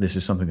 Yeah. This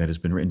is something that has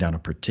been written down, a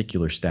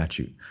particular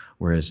statute,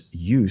 whereas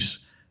jus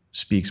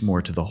speaks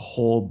more to the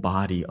whole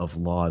body of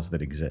laws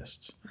that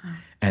exists.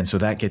 And so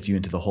that gets you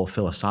into the whole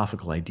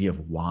philosophical idea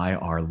of why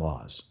are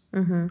laws?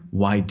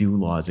 Why do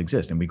laws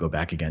exist? And we go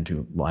back again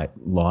to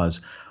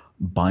laws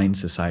bind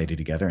society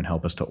together and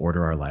help us to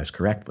order our lives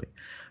correctly.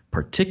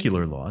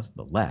 Particular laws,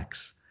 the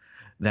lex,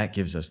 that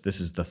gives us, this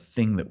is the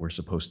thing that we're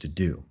supposed to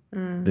do.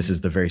 This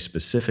is the very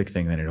specific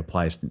thing that it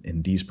applies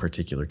in these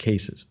particular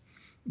cases.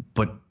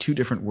 But two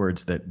different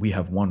words that we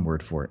have one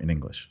word for in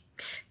English.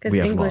 Because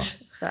English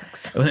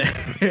sucks.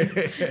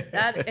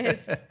 That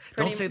is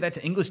Don't say that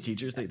to English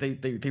teachers.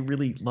 They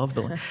really love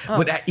the Oh,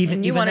 but even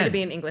and you even wanted then, to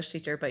be an English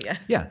teacher, but yeah.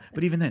 yeah,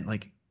 but even then,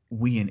 like,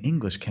 we in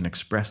English can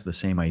express the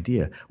same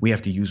idea. We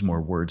have to use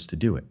more words to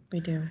do it. We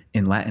do.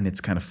 In Latin,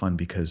 it's kind of fun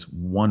because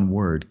one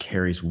word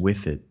carries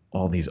with it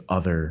all these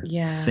other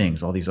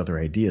things, all these other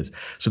ideas.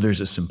 So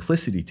there's a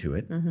simplicity to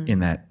it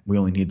in that we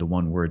only need the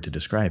one word to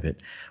describe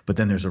it. But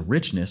then there's a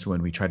richness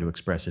when we try to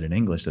express it in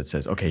English that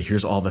says, okay,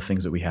 here's all the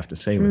things that we have to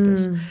say with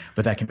this.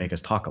 But that can make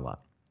us talk a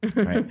lot.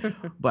 Right.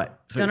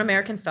 But so don't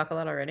Americans talk a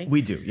lot already?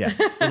 We do, yeah.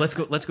 But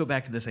let's go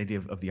back to this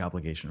idea of the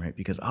obligation, right?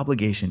 Because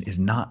obligation is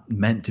not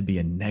meant to be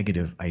a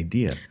negative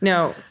idea.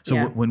 No.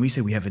 So when we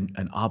say we have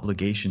an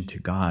obligation to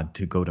God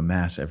to go to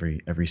mass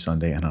every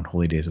Sunday and on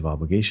holy days of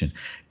obligation,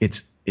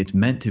 it's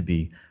meant to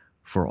be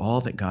for all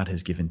that God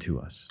has given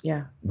to us.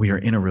 Yeah. We are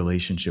in a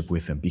relationship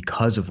with him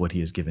because of what he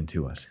has given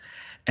to us.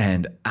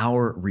 And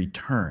our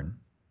return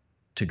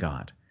to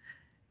God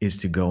is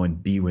to go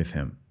and be with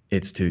him.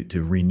 It's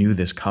to renew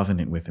this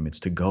covenant with him. It's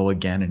to go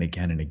again and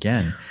again and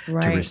again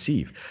to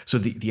receive. So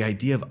the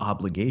idea of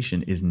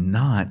obligation is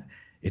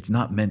it's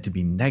not meant to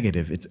be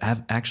negative. It's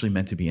actually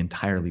meant to be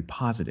entirely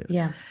positive.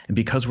 Yeah. And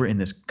because we're in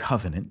this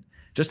covenant,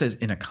 just as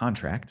in a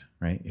contract,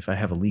 right? If I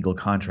have a legal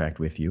contract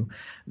with you,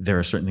 there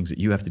are certain things that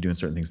you have to do and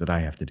certain things that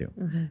I have to do.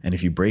 And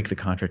if you break the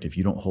contract, if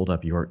you don't hold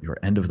up your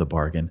end of the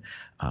bargain,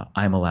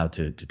 I'm allowed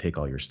to take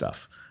all your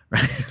stuff.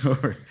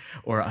 Right?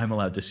 or I'm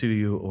allowed to sue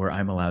you, or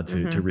I'm allowed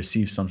to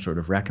receive some sort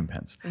of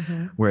recompense.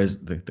 Whereas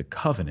the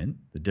covenant,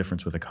 the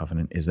difference with a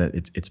covenant is that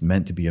it's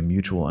meant to be a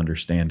mutual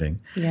understanding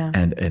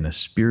and in a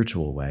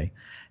spiritual way.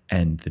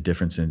 And the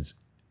difference is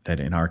that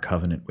in our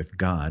covenant with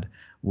God,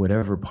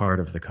 whatever part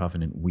of the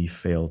covenant we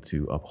fail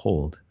to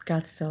uphold,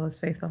 God still is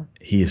faithful.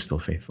 He is still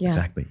faithful. Yeah.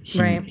 Exactly.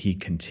 He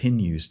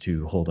continues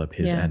to hold up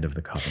his end of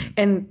the covenant.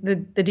 And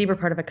the deeper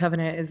part of a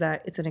covenant is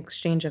that it's an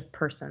exchange of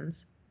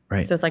persons.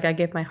 Right. So it's like I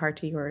give my heart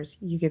to yours,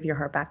 you give your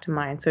heart back to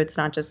mine. So it's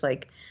not just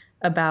like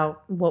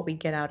about what we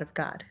get out of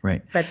God.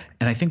 Right.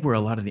 And I think where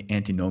a lot of the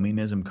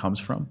antinomianism comes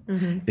from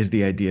is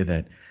the idea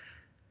that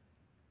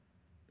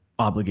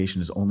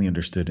obligation is only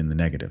understood in the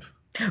negative.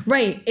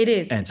 Right, it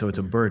is. And so it's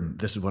a burden.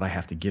 This is what I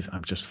have to give.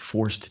 I'm just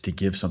forced to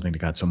give something to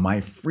God. So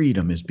my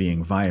freedom is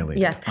being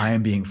violated. Yes. I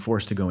am being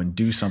forced to go and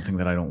do something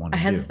that I don't want to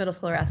do. I had this middle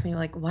schooler ask me,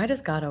 like, why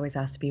does God always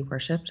ask to be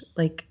worshipped?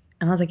 Like,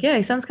 and I was like, yeah,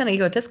 he sounds kind of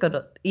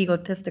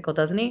egotistical,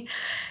 doesn't he?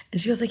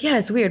 And she was like, yeah,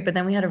 it's weird. But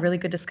then we had a really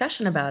good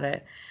discussion about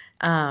it,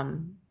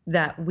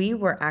 that we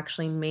were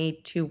actually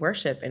made to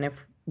worship. And if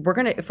we're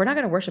not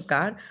gonna worship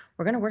God,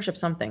 we're gonna worship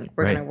something.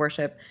 We're gonna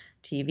worship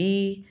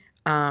TV,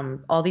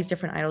 all these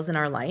different idols in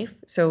our life.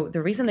 So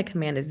the reason the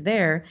command is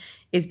there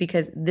is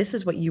because this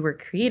is what you were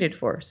created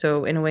for.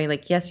 So in a way,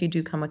 like, yes, you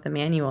do come with a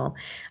manual,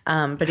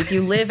 but if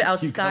you live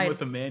outside, you come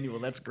with a manual.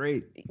 That's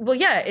great. Well,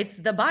 yeah, it's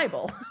the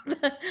Bible.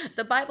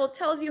 The Bible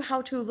tells you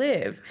how to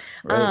live.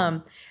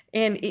 Right.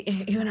 And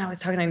even I was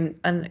talking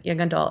to a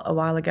young adult a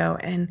while ago,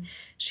 and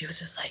she was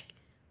just like,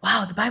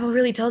 wow, the Bible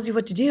really tells you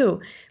what to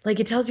do. Like,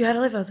 it tells you how to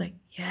live. I was like,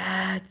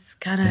 yeah, it's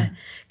kind of,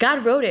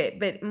 God wrote it.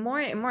 But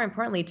more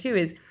importantly too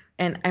is,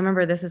 and I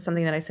remember this is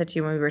something that I said to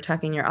you when we were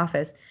talking in your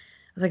office. I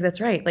was like,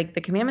 that's right. Like,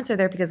 the commandments are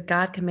there because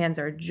God commands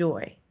our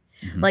joy.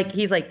 Like,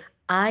 he's like,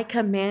 I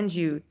command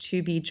you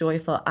to be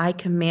joyful. I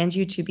command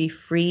you to be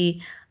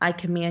free. I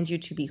command you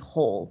to be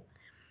whole.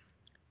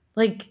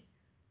 Like,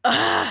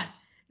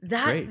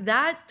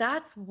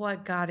 that's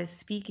what God is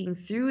speaking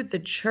through the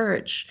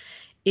church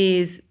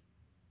is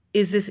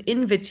this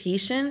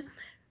invitation.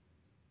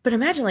 But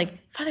imagine, like,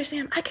 Father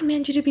Sam, I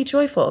command you to be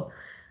joyful.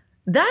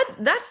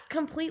 That's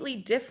completely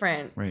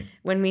different. Right.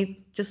 When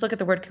we just look at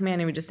the word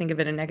command and we just think of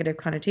it in a negative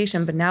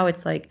connotation, but now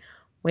it's like,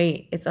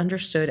 wait, it's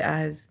understood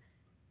as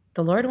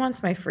the Lord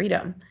wants my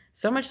freedom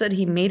so much that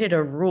he made it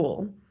a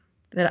rule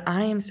that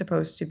I am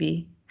supposed to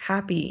be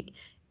happy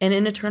and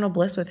in eternal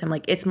bliss with him.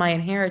 Like, it's my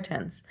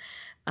inheritance.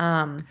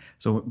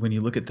 So when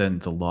you look at then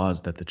the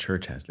laws that the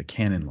church has, the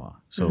canon law.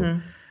 So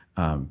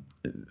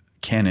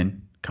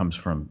canon comes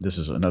from, this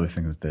is another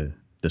thing that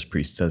this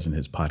priest says in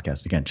his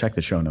podcast. Again, check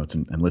the show notes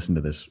and listen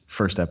to this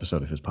first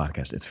episode of his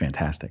podcast. It's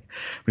fantastic.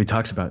 But he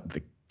talks about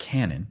the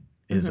canon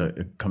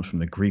it comes from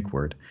the Greek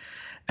word,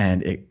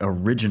 and it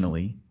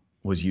originally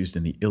was used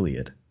in the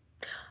Iliad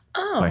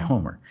by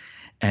Homer.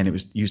 And it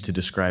was used to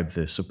describe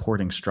the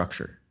supporting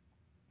structure.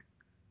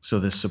 So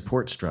the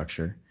support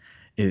structure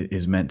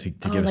is meant to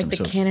give us like some. the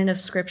So, canon of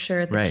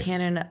scripture, the right.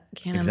 canon.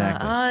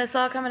 Exactly. Oh, it's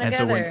all coming And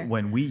together. so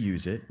when we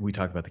use it, we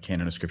talk about the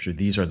canon of scripture.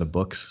 These are the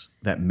books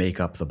that make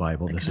up the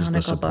Bible. The This is the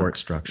canonical support books.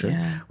 structure.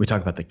 Yeah. We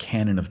talk about the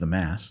canon of the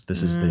Mass.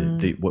 This is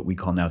the what we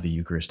call now the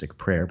Eucharistic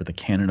prayer, but the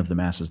canon of the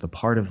Mass is the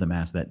part of the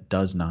Mass that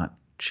does not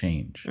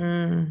change.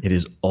 It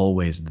is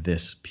always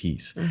this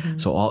piece.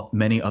 So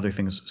many other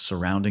things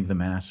surrounding the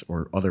Mass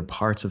or other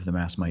parts of the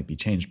Mass might be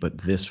changed, but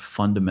this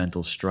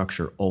fundamental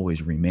structure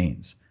always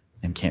remains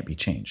and can't be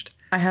changed.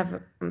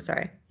 I'm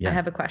sorry. Yeah. I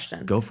have a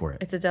question. Go for it.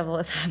 It's a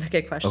devil's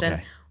advocate question.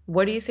 Okay.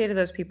 What do you say to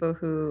those people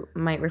who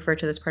might refer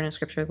to this part in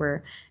scripture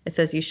where it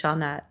says you shall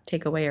not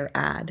take away or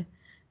add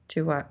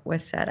to what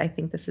was said? I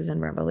think this is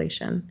in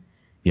Revelation.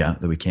 Yeah,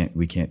 that we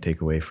can't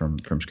take away from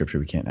scripture.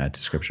 We can't add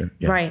to scripture.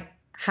 Yeah. Right.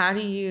 How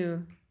do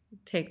you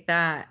take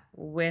that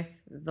with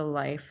the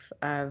life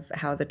of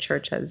how the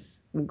church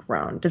has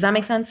grown? Does that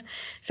make sense?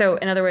 So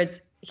in other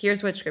words,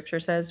 here's what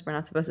scripture says. We're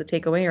not supposed to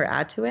take away or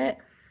add to it.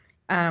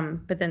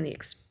 But then the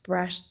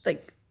expression,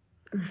 like,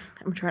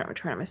 I'm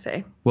trying to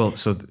say. Well,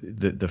 so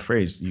the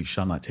phrase "you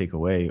shall not take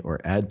away or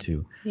add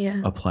to"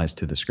 applies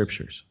to the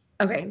scriptures.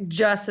 Okay,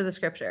 just to the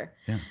scripture.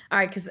 Yeah. All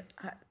right, because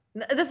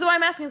this is why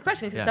I'm asking the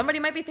question, because somebody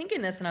might be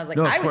thinking this, and I was like,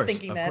 No, I was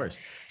thinking this. Of course.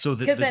 So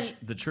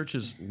the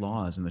church's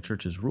laws and the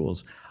church's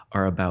rules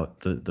are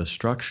about the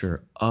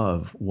structure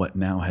of what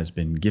now has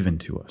been given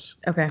to us.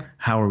 Okay.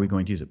 How are we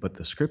going to use it? But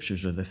the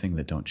scriptures are the thing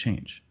that don't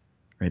change.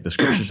 Right? The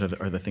scriptures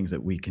are the things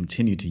that we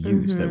continue to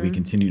use, that we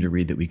continue to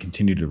read, that we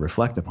continue to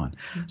reflect upon.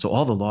 So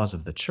all the laws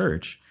of the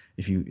church,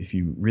 if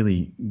you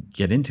really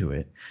get into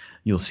it,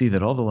 you'll see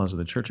that all the laws of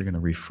the church are going to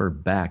refer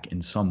back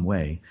in some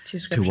way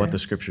to what the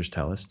scriptures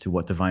tell us, to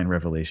what divine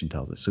revelation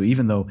tells us. So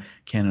even though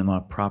canon law,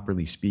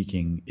 properly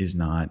speaking, is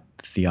not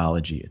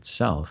theology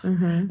itself,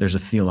 there's a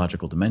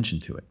theological dimension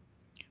to it.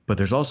 But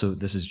there's also,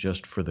 this is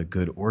just for the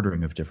good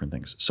ordering of different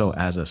things. So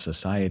as a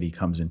society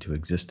comes into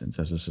existence,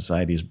 as a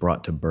society is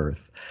brought to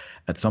birth,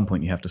 at some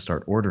point you have to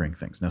start ordering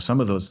things. Now,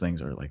 some of those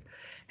things are like,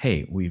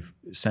 hey, we've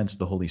sensed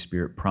the Holy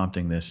Spirit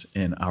prompting this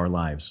in our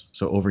lives.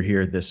 So over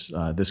here,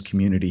 this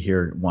community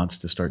here wants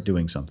to start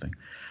doing something.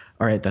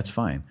 All right, that's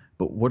fine.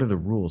 But what are the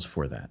rules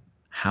for that?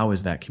 How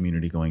is that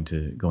community going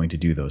to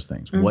do those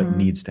things? What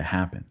needs to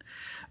happen?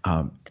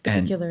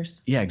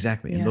 Particulars. Yeah,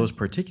 exactly. And those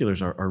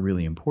particulars are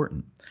really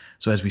important.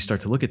 So as we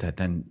start to look at that,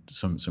 then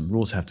some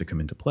rules have to come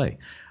into play.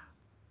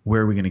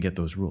 Where are we going to get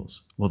those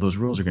rules? Well, those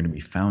rules are going to be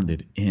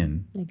founded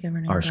in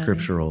our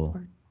scriptural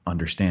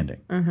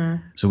understanding.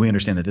 So we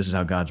understand that this is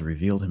how God's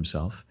revealed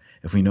himself.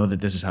 If we know that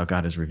this is how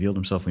God has revealed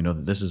himself, we know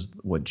that this is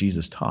what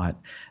Jesus taught,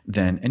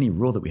 then any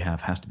rule that we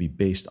have has to be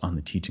based on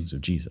the teachings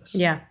of Jesus.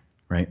 Yeah.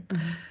 Right?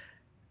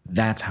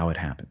 That's how it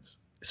happens.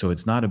 So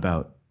it's not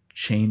about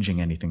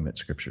changing anything that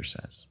scripture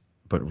says,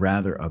 but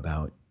rather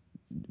about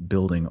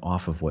building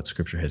off of what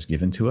scripture has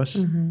given to us,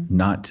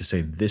 not to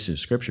say this is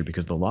scripture,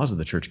 because the laws of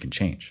the church can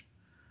change.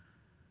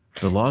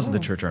 The laws of the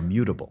church are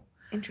mutable.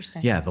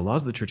 Interesting. Yeah, the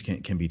laws of the church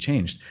can be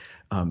changed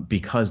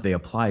because they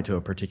apply to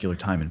a particular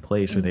time and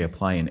place, or they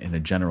apply in a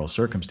general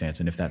circumstance.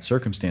 And if that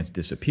circumstance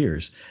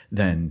disappears,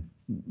 then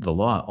the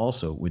law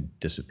also would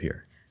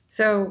disappear.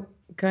 So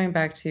going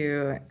back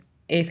to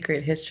 8th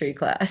grade history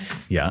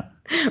class. Yeah.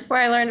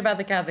 Where I learned about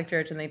the Catholic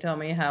Church and they told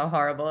me how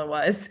horrible it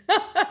was.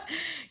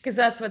 Because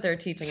that's what they're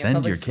teaching in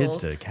public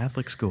schools. Send your kids to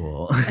Catholic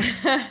school.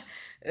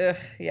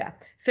 Yeah.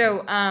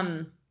 So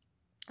I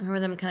remember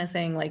them kind of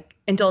saying, like,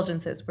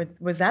 indulgences.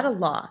 Was that a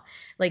law?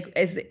 Like,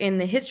 as in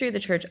the history of the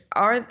church,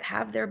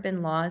 have there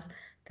been laws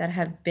that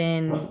have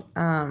been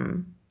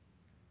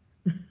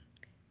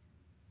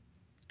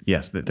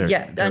yes, there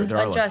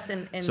are unjust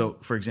laws. and so,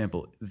 for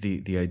example,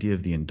 the idea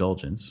of the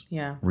indulgence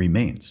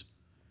remains.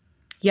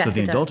 Yes, so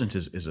the indulgence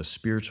is a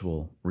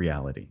spiritual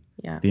reality.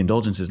 Yeah. The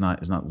indulgence is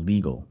not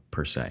legal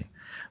per se,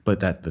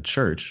 but that the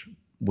church,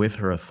 with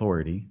her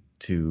authority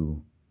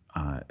to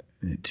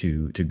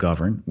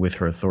govern, with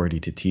her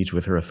authority to teach,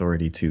 with her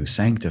authority to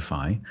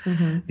sanctify,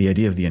 the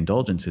idea of the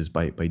indulgence is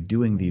by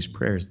doing these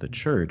prayers, the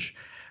church,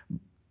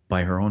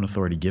 by her own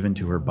authority given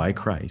to her by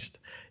Christ,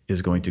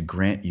 is going to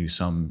grant you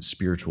some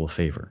spiritual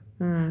favor.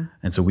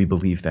 And so we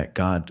believe that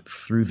God,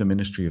 through the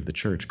ministry of the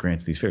church,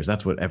 grants these favors.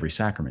 That's what every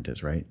sacrament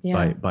is, right?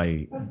 Yeah.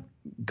 By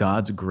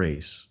God's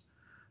grace,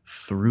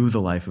 through the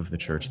life of the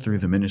church, through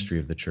the ministry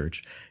of the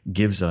church,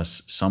 gives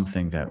us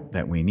something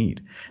that we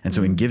need. And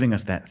so in giving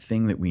us that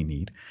thing that we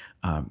need,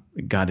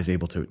 God is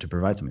able to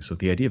provide something. So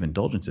the idea of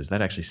indulgences,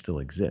 that actually still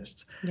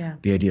exists. Yeah.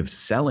 The idea of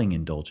selling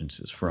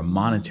indulgences for a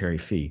monetary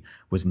fee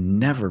was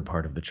never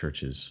part of the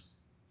church's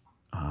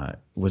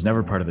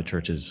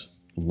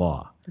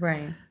law.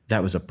 Right.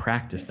 That was a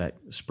practice that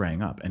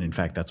sprang up. And in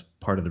fact, that's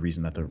part of the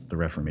reason that the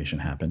Reformation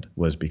happened,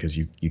 was because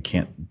you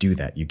can't do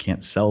that. You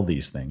can't sell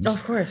these things.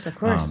 Of course.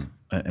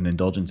 An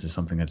indulgence is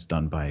something that's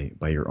done by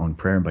your own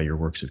prayer and by your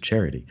works of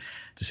charity.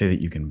 To say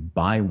that you can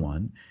buy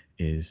one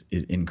is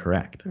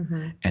incorrect.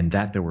 And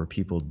that there were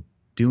people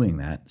doing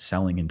that,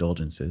 selling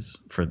indulgences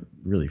for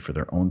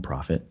their own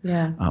profit,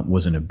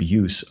 was an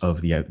abuse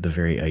of the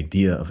very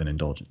idea of an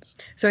indulgence.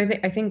 So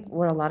I think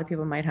what a lot of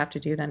people might have to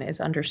do then is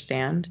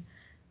understand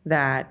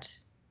that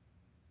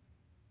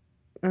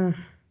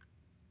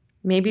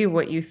maybe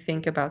what you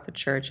think about the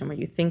church and what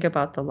you think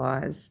about the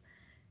laws,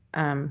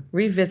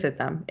 revisit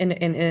them in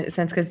a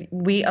sense, because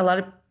a lot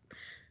of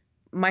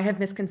might have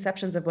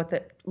misconceptions of what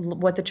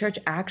the church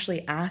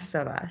actually asks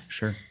of us.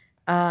 Sure.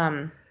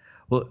 Um,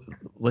 Well,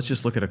 let's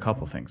just look at a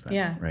couple things then,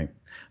 Yeah. right?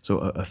 So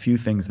a few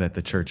things that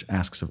the church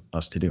asks of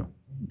us to do.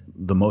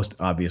 The most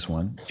obvious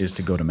one is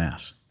to go to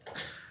Mass.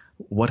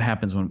 What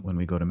happens when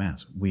we go to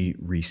Mass? We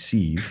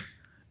receive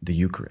the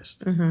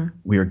Eucharist.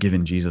 We are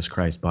given Jesus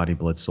Christ, body,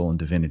 blood, soul, and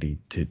divinity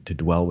to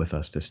dwell with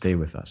us, to stay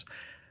with us.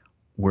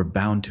 We're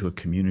bound to a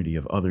community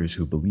of others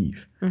who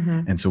believe.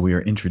 And so we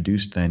are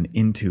introduced then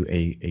into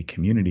a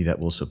community that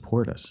will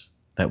support us,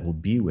 that will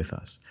be with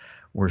us.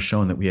 We're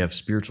shown that we have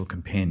spiritual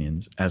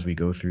companions as we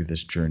go through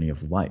this journey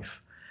of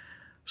life.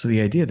 So the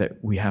idea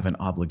that we have an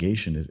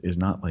obligation is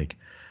not like,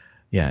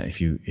 yeah,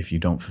 if you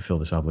don't fulfill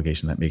this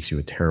obligation, that makes you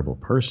a terrible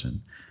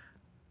person.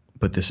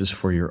 But this is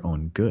for your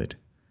own good.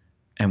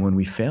 And when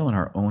we fail in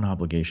our own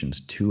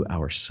obligations to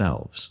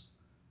ourselves,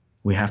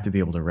 we have to be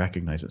able to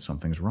recognize that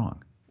something's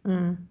wrong.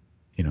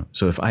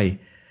 So if I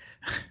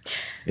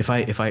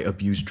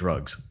abuse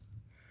drugs,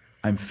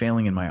 I'm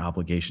failing in my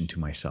obligation to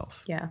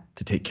myself,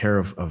 to take care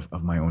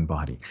of my own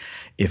body.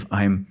 If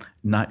I'm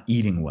not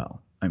eating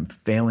well, I'm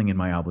failing in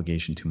my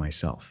obligation to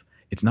myself.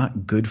 It's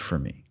not good for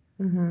me,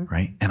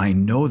 right? And I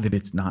know that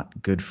it's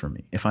not good for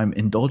me. If I'm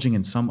indulging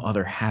in some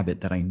other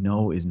habit that I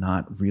know is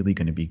not really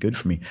going to be good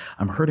for me,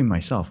 I'm hurting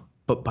myself.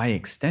 But by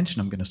extension,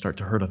 I'm going to start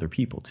to hurt other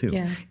people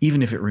too.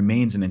 Even if it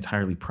remains an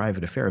entirely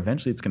private affair,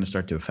 eventually it's going to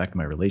start to affect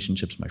my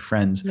relationships, my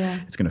friends.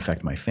 It's going to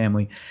affect my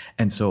family.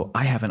 And so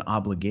I have an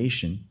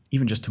obligation,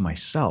 even just to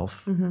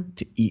myself,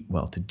 to eat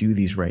well, to do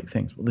these right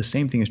things. Well, the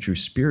same thing is true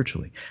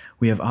spiritually.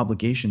 We have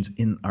obligations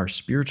in our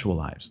spiritual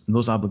lives. And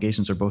those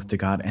obligations are both to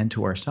God and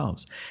to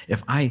ourselves.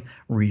 If I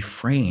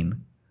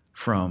refrain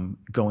from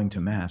going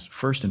to Mass,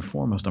 first and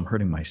foremost, I'm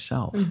hurting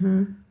myself.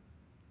 I'm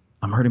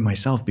hurting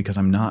myself because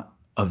I'm not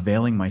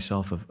availing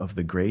myself of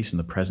the grace and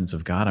the presence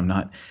of God. I'm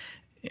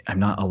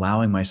not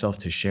allowing myself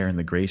to share in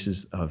the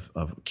graces of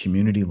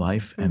community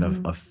life and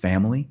of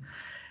family.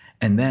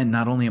 And then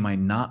not only am I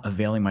not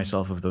availing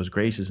myself of those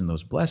graces and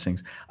those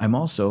blessings, I'm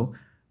also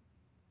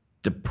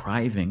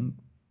depriving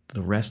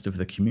the rest of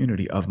the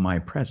community of my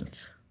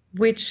presence.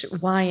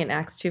 Why in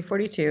Acts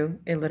 2:42,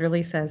 it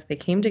literally says they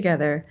came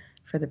together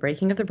for the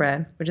breaking of the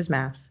bread, which is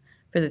Mass,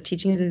 for the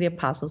teachings of the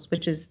apostles,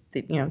 which is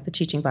the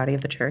teaching body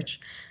of the church,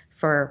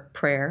 for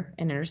prayer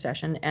and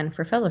intercession, and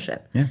for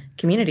fellowship,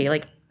 community.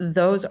 Like,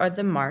 those are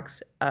the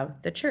marks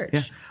of the church.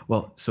 Yeah.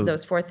 Well, so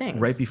those four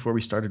things. Right before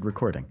we started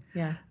recording,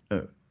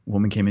 a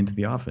woman came into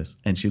the office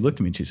and she looked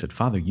at me and she said,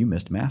 "Father, you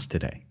missed Mass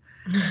today,"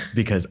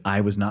 because I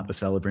was not the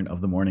celebrant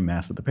of the morning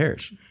Mass at the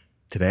parish.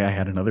 Today I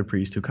had another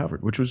priest who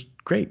covered, which was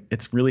great.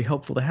 It's really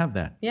helpful to have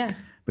that. Yeah.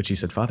 But she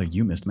said, "Father,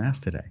 you missed Mass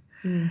today."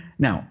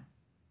 Now,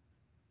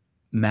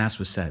 Mass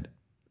was said.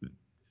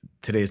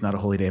 Today is not a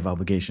holy day of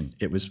obligation.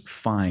 It was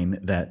fine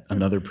that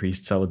another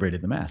priest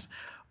celebrated the Mass.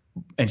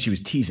 And she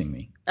was teasing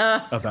me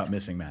about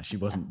missing Mass. She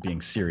wasn't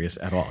being serious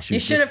at all. She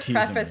was you should just have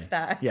teasing prefaced me.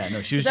 that. Yeah,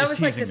 no, she was that just was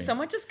teasing like, me. did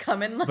someone just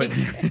come and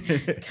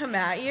come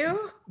at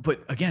you?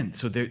 But again,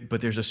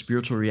 there's a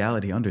spiritual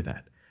reality under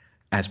that.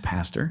 As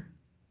pastor,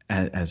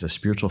 as a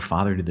spiritual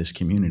father to this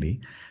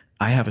community,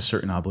 I have a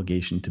certain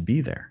obligation to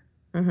be there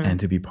and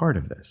to be part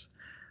of this.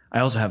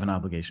 I also have an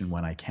obligation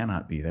when I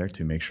cannot be there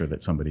to make sure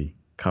that somebody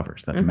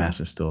covers, that the Mass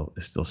is still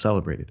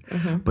celebrated.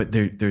 But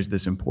there's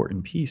this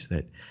important piece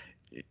that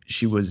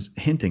she was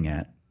hinting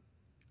at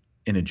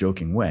in a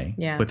joking way,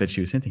 but that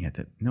she was hinting at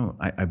that, no,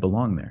 I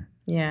belong there.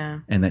 Yeah.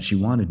 And that she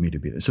wanted me to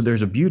be there. So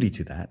there's a beauty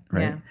to that,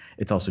 right? Yeah.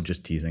 It's also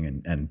just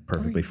teasing and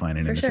perfectly fine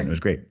and innocent. Sure. It was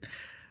great.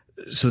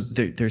 So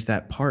there's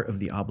that part of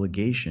the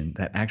obligation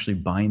that actually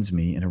binds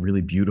me in a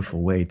really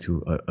beautiful way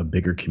to a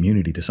bigger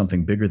community, to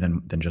something bigger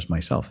than just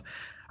myself.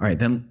 All right,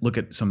 then look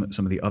at some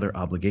of the other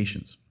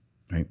obligations,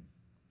 right?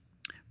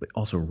 But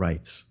also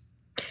rights.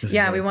 We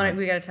got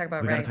to talk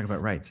about rights. We got to talk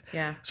about rights.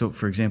 Yeah. So,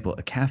 for example,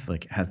 a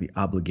Catholic has the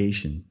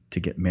obligation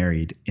to get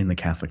married in the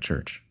Catholic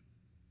Church,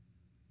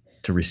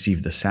 to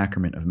receive the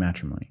sacrament of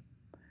matrimony.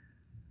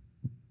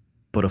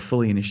 But a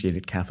fully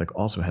initiated Catholic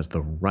also has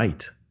the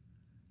right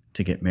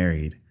to get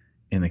married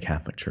in the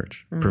Catholic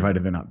Church,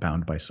 provided they're not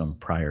bound by some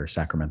prior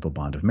sacramental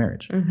bond of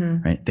marriage,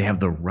 right? They have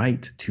the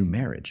right to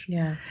marriage.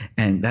 Yeah.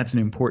 And that's an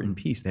important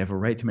piece. They have a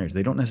right to marriage.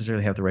 They don't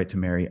necessarily have the right to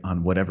marry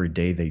on whatever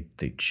day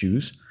they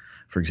choose.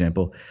 For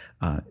example,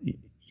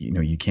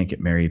 you can't get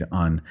married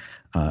on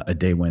a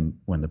day when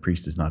the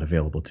priest is not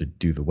available to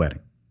do the wedding,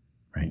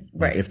 right?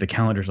 Like if the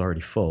calendar's already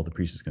full, the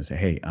priest is going to say,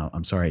 "Hey,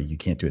 I'm sorry, you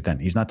can't do it then."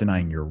 He's not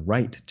denying your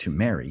right to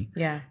marry.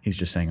 Yeah. He's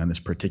just saying on this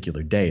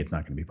particular day, it's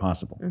not going to be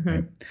possible,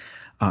 right?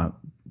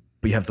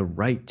 But you have the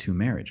right to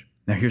marriage.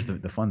 Now, here's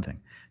the fun thing.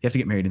 You have to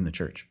get married in the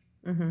church.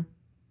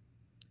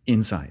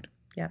 Inside.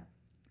 Yeah.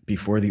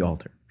 Before the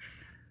altar,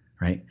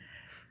 right?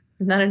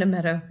 Not in a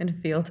meadow, in a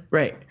field.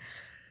 Right.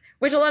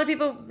 Which a lot of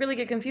people really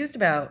get confused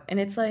about. And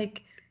it's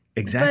like,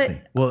 Exactly.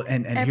 But Well,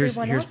 and here's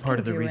everyone else part can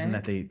of the do reason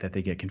it. that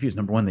they get confused.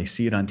 Number one, they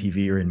see it on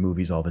TV or in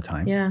movies all the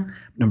time. Yeah.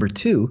 Number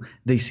two,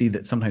 they see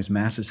that sometimes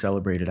mass is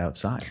celebrated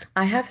outside,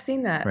 I have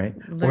seen that. right?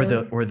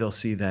 Literally. Or they'll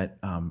see that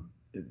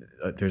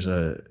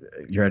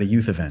you're at a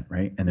youth event,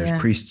 right? And there's Yeah.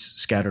 priests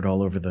scattered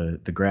all over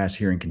the grass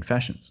hearing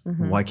confessions.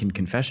 Mhm. Why can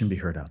confession be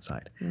heard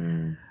outside?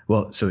 Mm.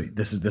 Well, so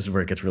this is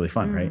where it gets really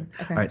fun, right?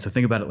 Okay. All right, so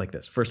think about it like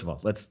this. First of all,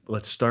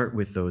 let's start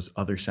with those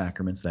other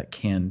sacraments that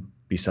can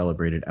be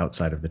celebrated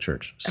outside of the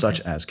church,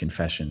 such as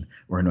confession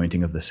or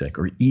anointing of the sick,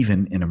 or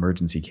even in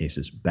emergency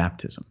cases,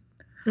 baptism.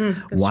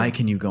 Why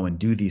can you go and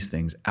do these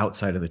things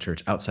outside of the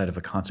church, outside of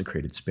a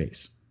consecrated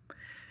space?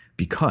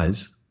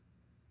 Because,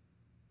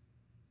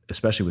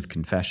 especially with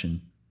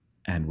confession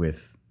and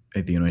with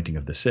the anointing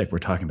of the sick, we're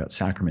talking about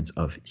sacraments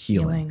of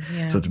healing.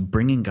 Yeah. So it's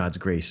bringing God's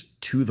grace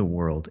to the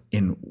world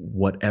in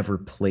whatever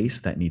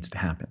place that needs to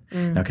happen.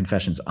 Now,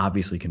 confessions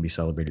obviously can be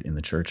celebrated in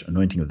the church.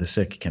 Anointing of the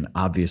sick can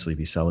obviously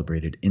be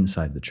celebrated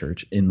inside the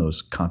church in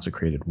those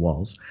consecrated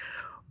walls.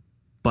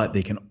 But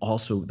they can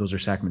also, those are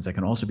sacraments that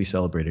can also be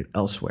celebrated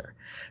elsewhere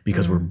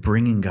because we're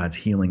bringing God's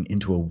healing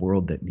into a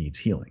world that needs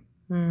healing.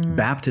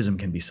 Baptism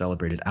can be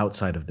celebrated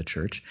outside of the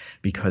church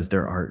because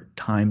there are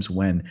times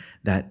when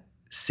that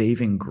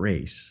saving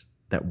grace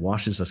that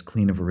washes us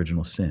clean of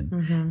original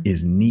sin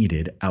is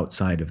needed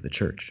outside of the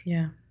church.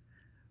 Yeah.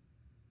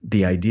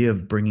 The idea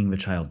of bringing the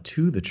child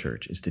to the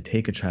church is to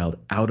take a child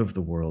out of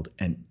the world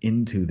and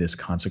into this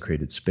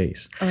consecrated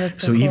space. Oh,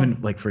 that's so cool.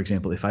 Even like, for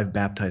example, if I've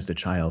baptized a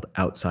child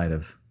outside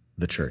of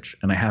the church,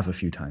 and I have a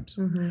few times,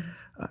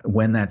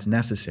 when that's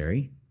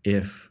necessary,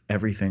 if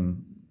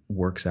everything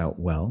works out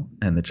well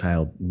and the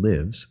child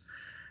lives,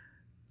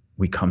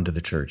 we come to the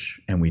church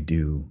and we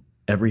do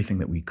everything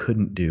that we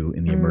couldn't do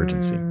in the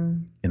emergency.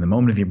 In the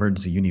moment of the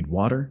emergency, you need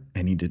water,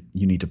 and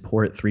you need to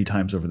pour it 3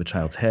 times over the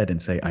child's head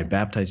and say, I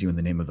baptize you in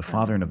the name of the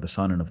Father and of the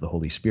Son and of the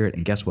Holy Spirit.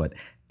 And guess what?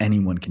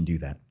 Anyone can do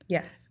that.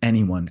 Yes.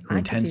 Anyone who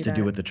intends to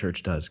do what the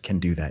church does can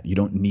do that. You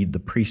don't need the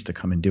priest to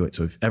come and do it.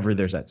 So if ever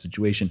there's that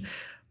situation,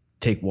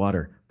 take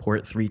water, pour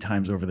it 3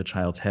 times over the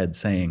child's head,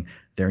 saying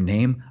their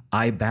name,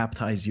 I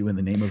baptize you in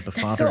the name of the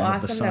Father and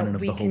of the Son and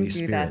of the Holy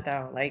Spirit. That's so awesome that we can do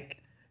that, though. Like,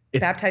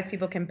 baptized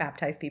people can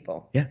baptize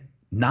people. Yeah.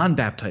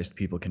 Non-baptized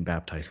people can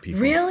baptize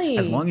people. Really?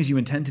 As long as you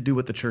intend to do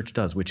what the church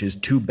does, which is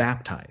to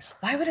baptize.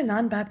 Why would a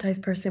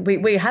non-baptized person?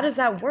 Wait, how does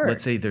that work?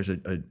 Let's say there's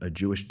a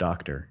Jewish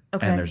doctor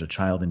and there's a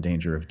child in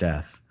danger of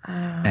death, Oh.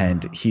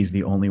 and he's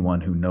the only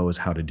one who knows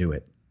how to do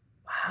it.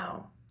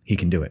 Wow. He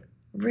can do it.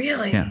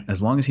 Really? Yeah,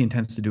 as long as he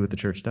intends to do what the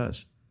church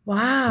does.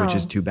 Wow. Which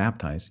is to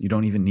baptize. You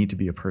don't even need to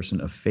be a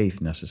person of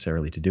faith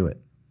necessarily to do it.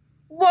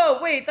 Whoa,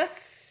 wait,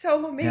 that's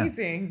so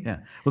amazing. Yeah.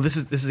 Well, this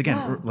is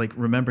again, like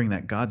remembering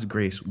that God's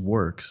grace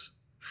works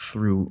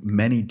through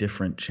many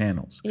different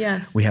channels.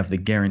 Yes. We have the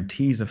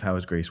guarantees of how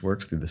his grace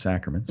works through the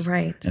sacraments.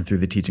 Right. And through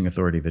the teaching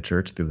authority of the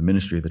church, through the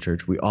ministry of the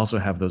church. We also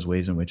have those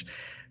ways in which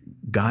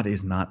God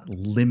is not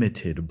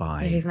limited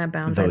by He's not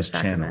bound those by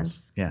the channels.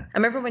 sacraments. Yeah. I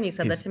remember when you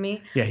said that to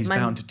me. Yeah, he's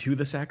bound to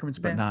the sacraments,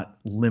 but not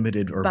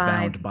limited or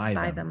bound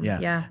by them.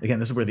 Yeah. Again,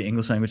 this is where the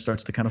English language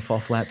starts to kind of fall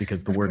flat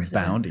because the word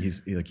bound,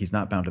 he's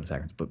not bound to the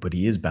sacraments, but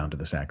he is bound to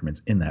the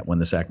sacraments in that when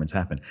the sacraments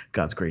happen,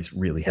 God's grace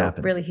really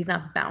happens. Really, he's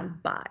not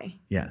bound by.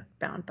 Yeah.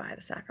 Bound by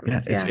the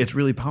sacraments. Yeah, it's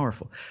really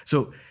powerful.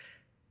 So,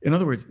 in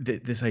other words,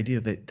 this idea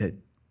that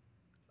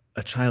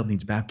a child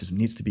needs baptism,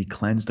 needs to be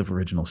cleansed of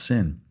original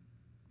sin,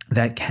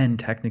 that can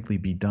technically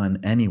be done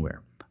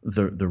anywhere.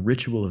 The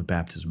ritual of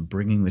baptism,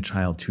 bringing the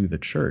child to the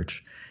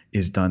church,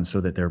 is done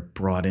so that they're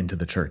brought into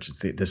the church. It's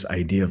this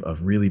idea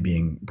of really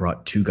being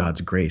brought to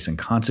God's grace and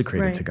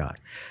consecrated to God,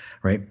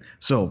 right?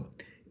 So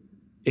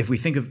if we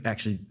think of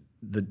actually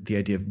the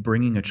idea of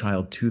bringing a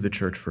child to the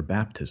church for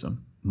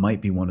baptism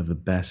might be one of the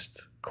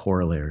best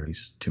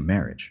corollaries to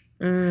marriage.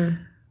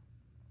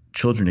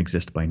 Children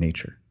exist by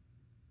nature,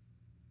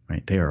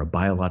 right? They are a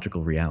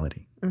biological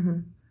reality.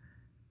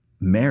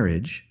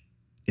 Marriage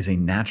is a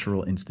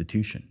natural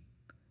institution.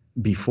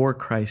 Before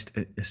Christ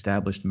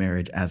established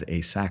marriage as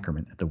a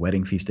sacrament at the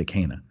wedding feast at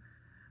Cana,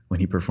 when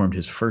he performed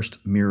his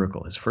first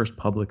miracle, his first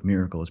public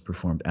miracle was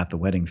performed at the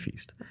wedding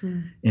feast,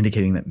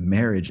 indicating that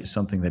marriage is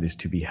something that is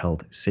to be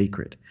held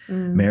sacred.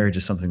 Marriage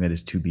is something that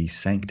is to be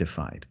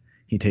sanctified.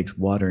 He takes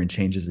water and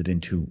changes it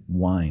into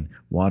wine.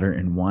 Water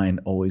and wine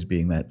always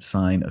being that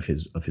sign of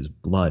his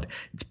blood.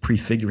 It's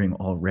prefiguring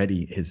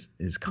already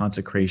his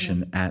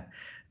consecration at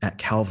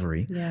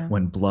Calvary,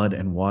 when blood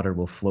and water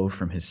will flow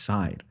from his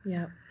side.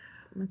 Yeah,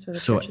 that's where the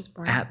church is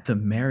born. At the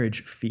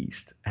marriage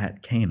feast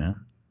at Cana,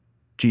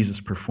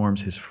 Jesus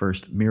performs his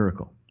first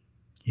miracle.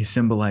 He's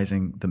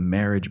symbolizing the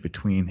marriage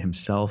between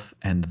himself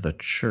and the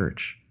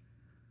church.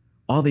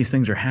 All these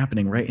things are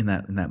happening right in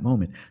that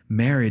moment.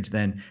 Marriage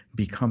then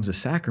becomes a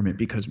sacrament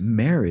because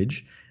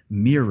marriage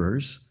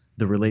mirrors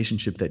the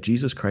relationship that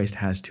Jesus Christ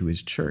has to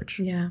his church.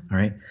 Yeah. All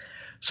right.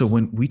 So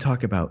when we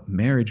talk about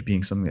marriage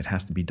being something that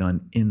has to be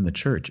done in the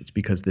church, it's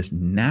because this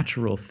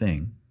natural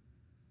thing,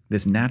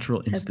 this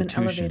natural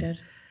institution has been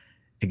elevated.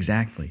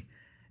 Exactly.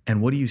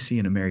 And what do you see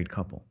in a married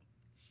couple?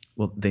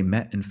 Well, they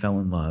met and fell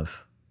in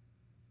love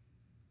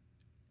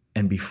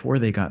And before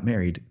they got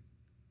married,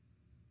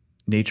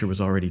 nature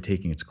was already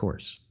taking its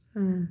course.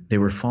 They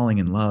were falling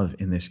in love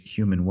in this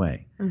human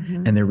way.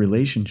 And their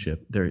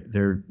relationship,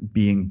 they're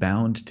being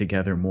bound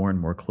together more and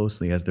more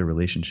closely as their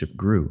relationship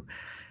grew,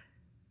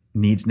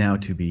 needs now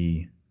to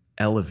be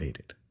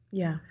elevated.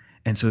 Yeah.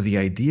 And so the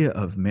idea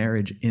of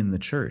marriage in the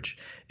church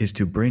is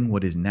to bring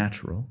what is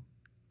natural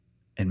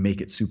and make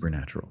it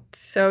supernatural.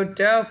 So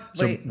dope.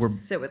 So Wait,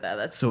 sit with that.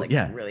 That's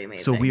really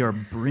amazing. So we are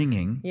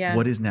bringing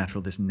what is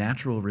natural, this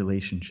natural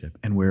relationship,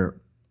 and we're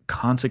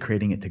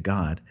consecrating it to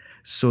God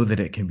so that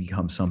it can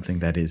become something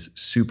that is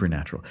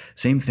supernatural.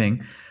 Same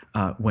thing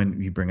when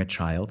we bring a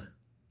child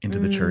into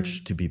the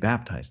church to be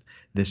baptized.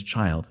 This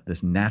child,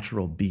 this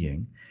natural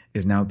being,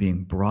 is now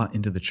being brought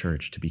into the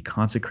church to be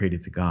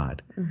consecrated to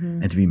God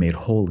and to be made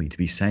holy, to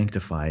be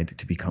sanctified,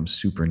 to become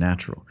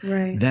supernatural.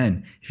 Right.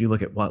 Then, if you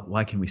look at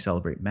why can we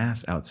celebrate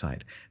Mass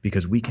outside?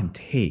 Because we can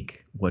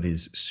take what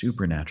is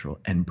supernatural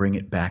and bring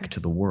it back to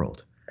the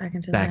world.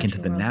 Back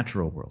into the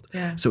natural world.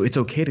 Yeah. So it's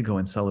okay to go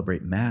and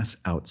celebrate Mass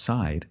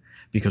outside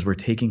because we're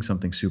taking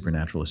something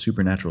supernatural, a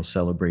supernatural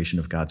celebration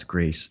of God's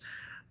grace,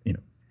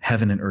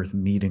 heaven and earth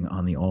meeting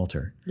on the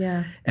altar.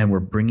 Yeah. And we're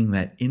bringing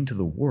that into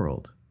the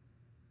world.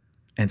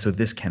 And so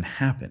this can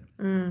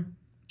happen.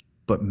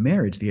 But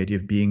marriage, the idea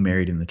of being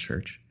married in the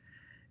church,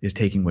 is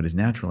taking what is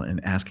natural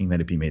and asking that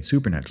it be made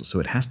supernatural.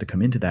 So it has to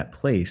come into that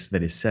place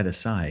that is set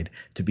aside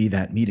to be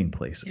that meeting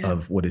place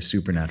of what is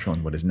supernatural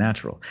and what is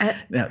natural.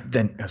 Now,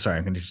 then, sorry,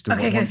 I'm going to just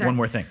do one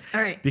more thing.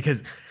 All right.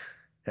 Because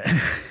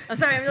I'm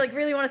sorry, I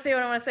really want to say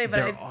what I want to say, but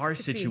there are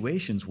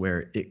situations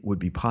where it would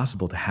be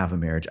possible to have a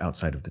marriage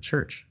outside of the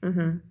church,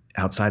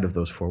 outside of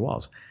those four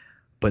walls.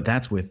 But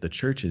that's with the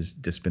church's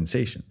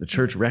dispensation, the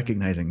church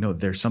recognizing, no,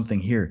 there's something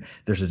here.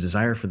 There's a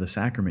desire for the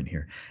sacrament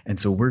here. And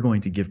so we're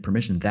going to give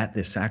permission that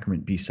this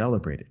sacrament be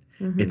celebrated.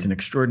 It's an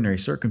extraordinary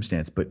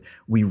circumstance, but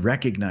we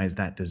recognize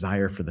that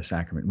desire for the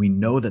sacrament. We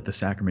know that the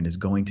sacrament is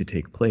going to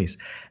take place.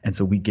 And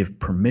so we give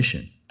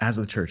permission as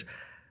the church.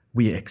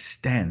 We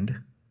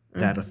extend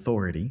that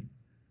authority.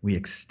 We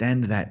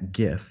extend that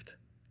gift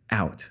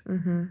out.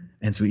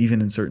 And so even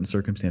in certain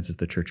circumstances,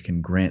 the church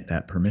can grant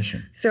that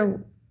permission.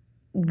 So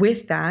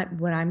with that,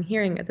 what I'm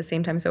hearing at the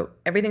same time, so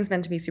everything's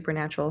meant to be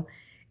supernatural.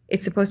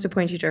 It's supposed to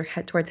point you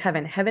towards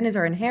heaven. Heaven is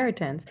our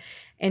inheritance.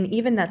 And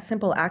even that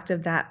simple act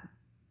of that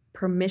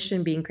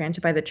permission being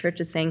granted by the church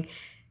is saying,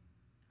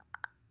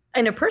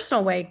 in a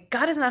personal way,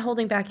 God is not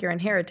holding back your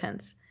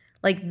inheritance.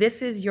 Like,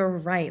 this is your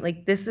right.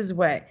 Like, this is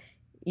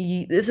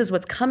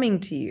what's coming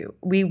to you.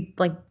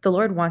 The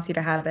Lord wants you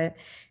to have it.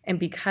 And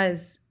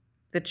because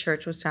the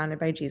church was founded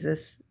by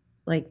Jesus,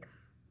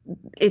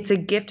 it's a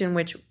gift in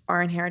which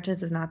our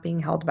inheritance is not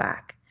being held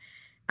back.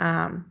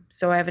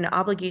 So I have an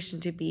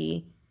obligation to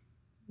be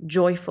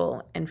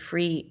joyful and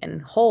free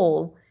and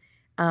whole,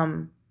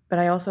 but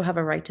I also have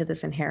a right to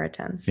this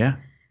inheritance. Yeah.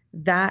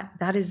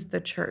 That is the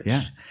church.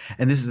 Yeah.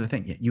 And this is the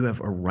thing. You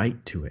have a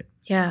right to it.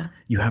 Yeah.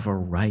 You have a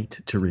right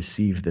to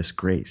receive this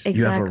grace. Exactly.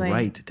 You have a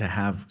right to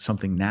have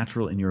something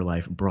natural in your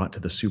life brought to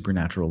the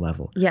supernatural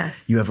level.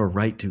 Yes. You have a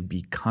right to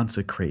be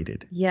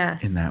consecrated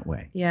in that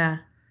way. Yeah.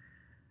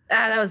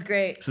 That was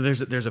great. So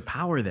there's a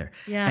power there.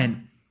 Yeah.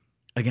 And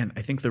again,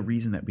 I think the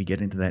reason that we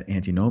get into that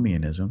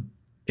antinomianism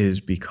is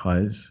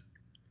because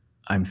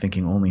I'm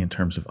thinking only in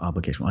terms of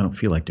obligation. Well, I don't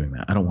feel like doing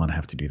that. I don't want to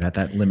have to do that.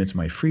 That limits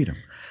my freedom.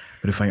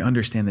 But if I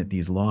understand that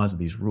these laws,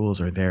 these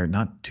rules are there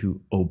not to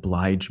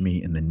oblige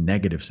me in the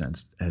negative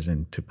sense, as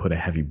in to put a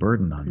heavy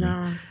burden on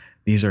me.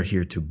 These are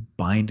here to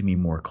bind me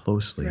more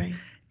closely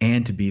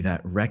and to be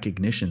that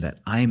recognition that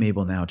I'm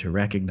able now to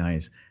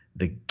recognize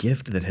the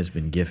gift that has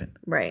been given.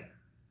 Right.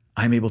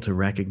 I'm able to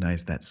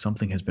recognize that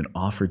something has been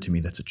offered to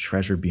me that's a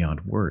treasure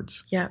beyond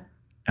words. Yeah.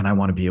 And I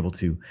want to be able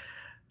to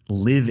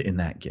live in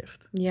that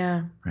gift.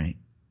 Yeah. Right.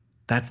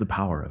 That's the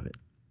power of it.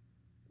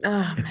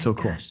 Oh, it's so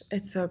cool.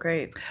 It's so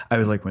great. I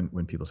was like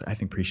when people say, I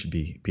think priests should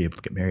be able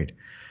to get married.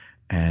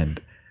 And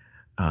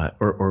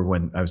or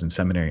when I was in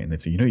seminary and they'd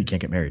say, you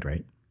can't get married,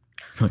 right?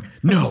 I'm like,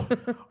 no,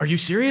 are you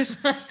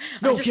serious? No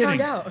I just kidding.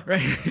 found out.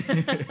 Right.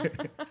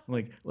 I'm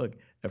like, look,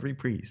 every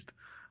priest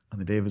on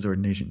the day of his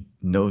ordination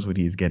knows what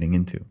he's getting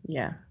into.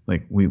 Yeah.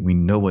 Like we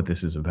know what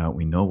this is about.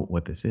 We know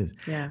what this is.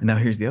 Yeah. And now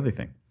here's the other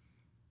thing.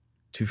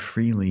 To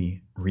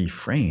freely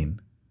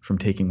refrain from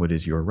taking what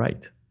is your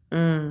right.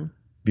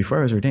 Before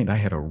I was ordained, I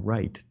had a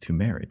right to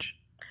marriage.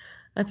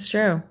 That's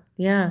true.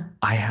 Yeah.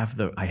 I had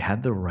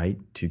the right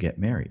to get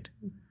married.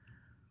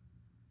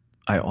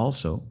 I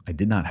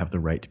did not have the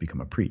right to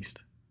become a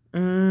priest.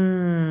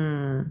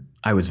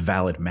 I was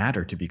valid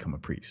matter to become a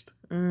priest.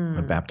 I'm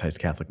a baptized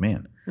Catholic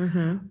man.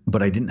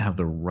 But I didn't have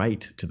the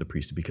right to the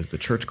priesthood because the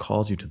church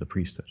calls you to the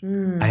priesthood.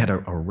 I had a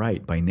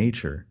right by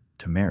nature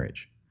to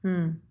marriage.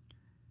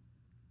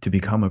 To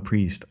become a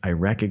priest, I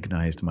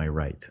recognized my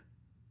right.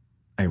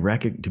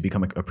 To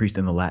become a priest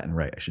in the Latin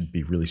rite, I should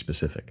be really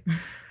specific.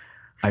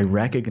 I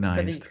recognized.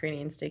 For the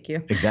Ukrainians take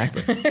you.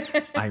 Exactly.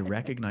 I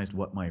recognized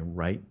what my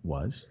right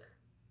was.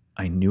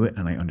 I knew it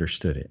and I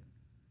understood it.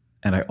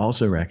 And I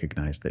also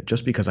recognized that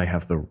just because I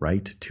have the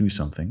right to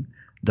something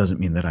doesn't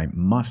mean that I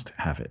must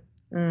have it.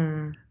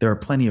 There are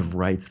plenty of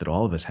rights that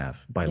all of us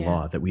have by Yeah.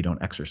 law that we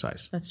don't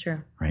exercise, That's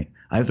true. right?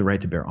 I have the right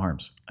to bear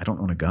arms. I don't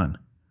own a gun.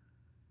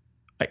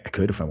 I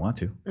could if I want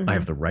to. I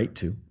have the right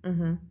to,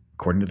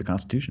 according to the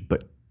Constitution,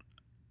 but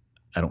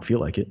I don't feel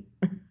like it.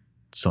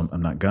 So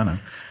I'm not gonna,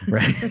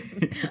 right?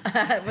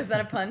 Was that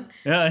a pun?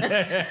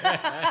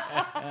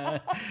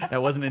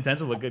 That wasn't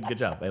intentional, but good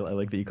job. I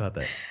like that you caught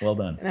that. Well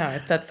done. No,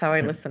 that's how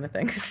I listen to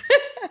things.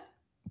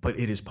 But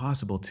it is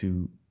possible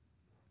to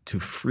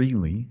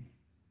freely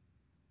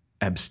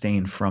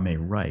abstain from a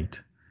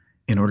right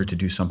in order to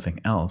do something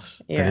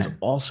else that is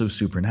also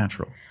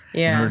supernatural.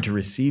 In order to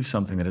receive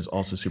something that is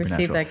also supernatural.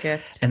 Receive that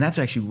gift. And that's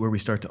actually where we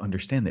start to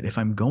understand that if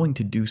I'm going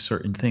to do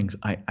certain things,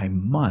 I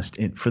must,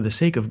 for the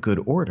sake of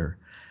good order,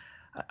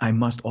 I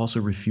must also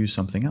refuse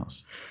something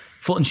else.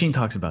 Fulton Sheen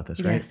talks about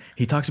this, right? Yes.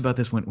 He talks about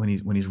this when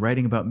he's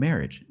writing about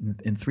marriage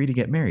in 3 to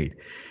Get Married.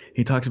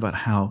 He talks about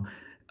how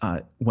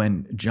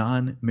when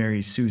John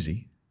marries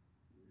Susie,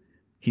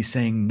 he's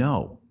saying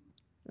no.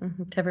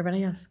 To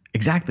everybody else.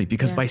 Exactly,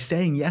 because by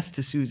saying yes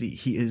to Susie,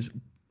 he is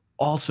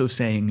also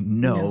saying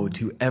no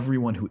to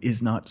everyone who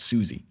is not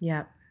Susie.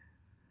 Yeah.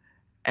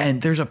 And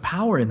there's a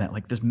power in that,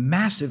 like this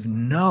massive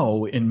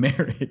no in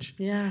marriage.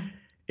 Yeah.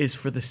 Is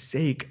for the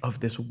sake of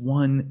this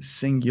one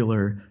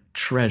singular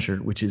treasure,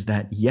 which is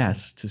that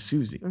yes to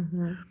Susie.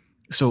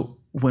 So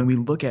when we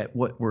look at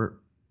what we're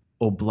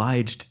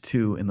obliged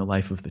to in the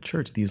life of the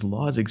church, these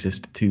laws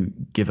exist to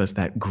give us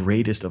that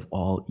greatest of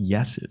all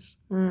yeses.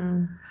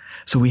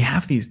 So we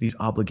have these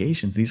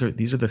obligations. These are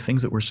the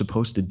things that we're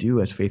supposed to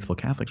do as faithful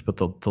Catholics, but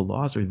the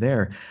laws are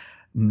there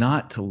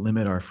not to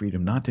limit our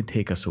freedom, not to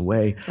take us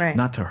away,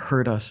 not to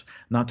hurt us,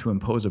 not to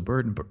impose a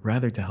burden, but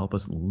rather to help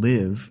us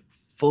live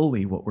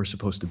fully what we're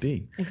supposed to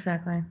be.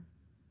 Exactly.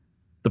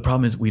 The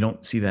problem is we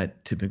don't see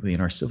that typically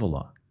in our civil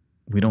law.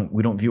 We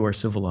don't view our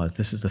civil law as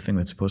this is the thing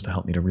that's supposed to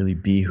help me to really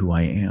be who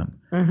I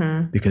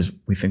am. Because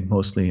we think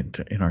mostly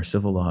in our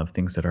civil law of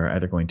things that are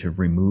either going to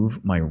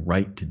remove my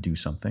right to do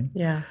something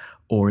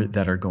or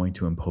that are going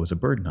to impose a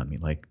burden on me.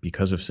 Like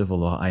because of civil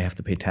law, I have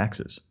to pay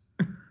taxes.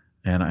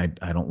 And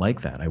I don't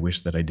like that. I wish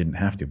that I didn't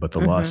have to, but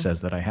the law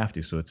says that I have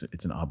to. So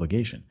it's an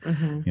obligation,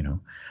 you know?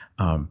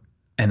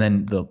 And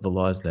then the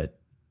laws that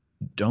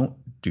don't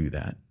do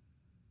that,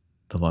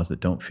 the laws that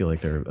don't feel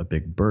like they're a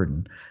big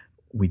burden,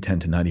 we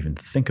tend to not even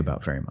think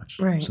about very much.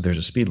 Right. So there's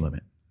a speed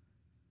limit.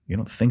 You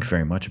don't think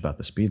very much about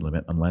the speed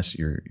limit unless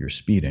you're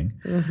speeding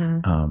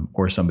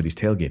or somebody's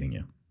tailgating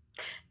you.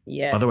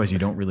 Yes. Otherwise, you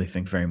don't really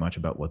think very much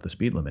about what the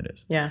speed limit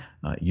is. Yeah.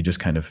 You just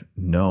kind of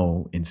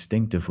know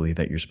instinctively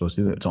that you're supposed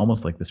to do it. It's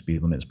almost like the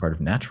speed limit is part of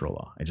natural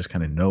law. I just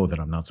kind of know that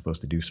I'm not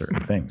supposed to do certain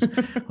things.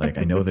 Like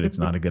I know that it's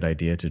not a good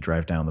idea to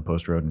drive down the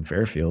post road in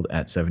Fairfield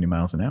at 70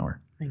 miles an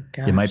hour. My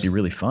gosh. It might be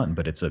really fun,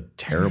 but it's a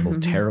terrible,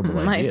 terrible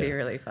idea. Might be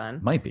really fun.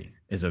 Might be.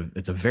 It's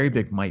a very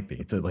big might be.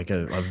 It's like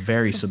a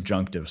very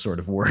subjunctive sort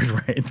of word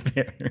right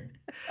there.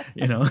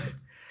 You know?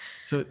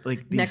 So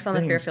like these Next on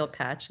the Fairfield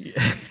patch.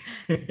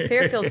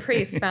 Fairfield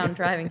priest found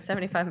driving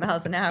 75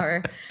 miles an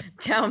hour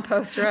down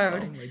Post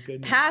Road. Oh my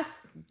goodness. Past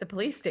the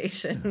police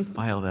station.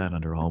 File that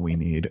under all we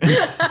need.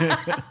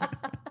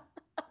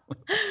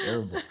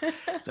 Terrible.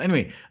 So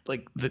anyway,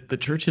 like the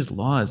church's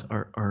laws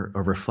are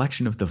a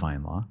reflection of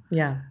divine law.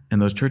 Yeah.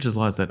 And those church's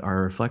laws that are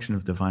a reflection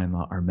of divine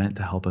law are meant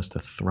to help us to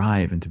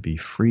thrive and to be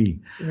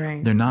free.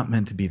 Right. They're not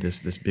meant to be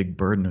this big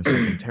burden of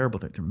something terrible.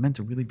 They're meant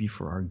to really be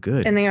for our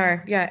good. And they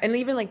are, yeah. And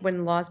even like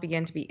when laws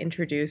began to be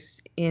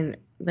introduced in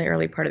the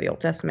early part of the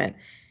Old Testament,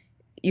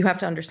 you have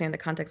to understand the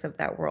context of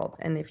that world.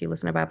 And if you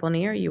listen to Bible in a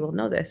Year, you will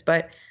know this.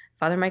 But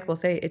Father Mike will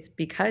say it's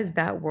because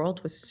that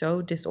world was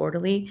so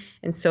disorderly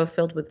and so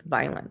filled with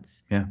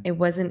violence. Yeah. It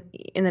wasn't,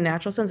 in the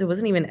natural sense, it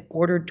wasn't even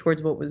ordered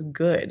towards what was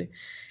good.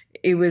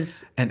 It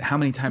was. And how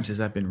many times has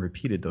that been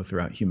repeated, though,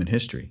 throughout human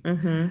history?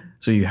 Mm-hmm.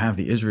 So you have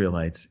the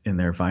Israelites in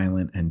their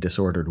violent and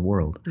disordered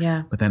world.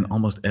 Yeah. But then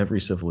almost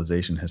every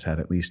civilization has had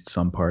at least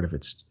some part of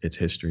its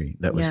history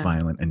that was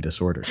violent and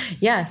disordered.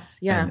 Yes.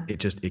 Yeah. And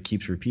it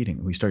keeps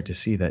repeating. We start to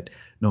see that,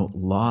 no,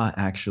 law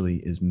actually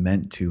is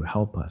meant to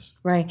help us.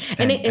 Right.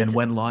 And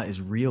when law is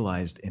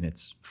realized in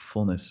its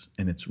fullness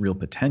and its real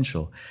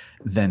potential,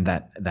 then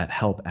that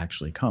help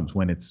actually comes.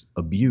 When it's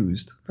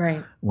abused,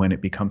 right, when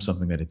it becomes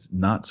something that it's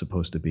not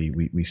supposed to be,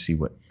 we see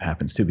what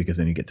happens too, because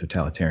then you get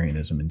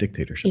totalitarianism and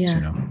dictatorships,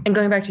 you know. And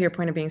going back to your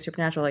point of being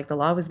supernatural, like the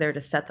law was there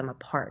to set them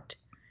apart.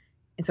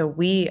 And so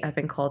we have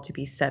been called to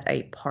be set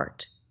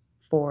apart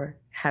for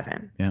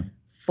heaven,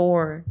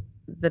 for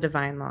the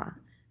divine law.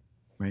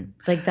 Right.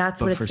 Like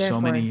that's what it's there for. But for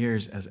so many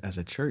years as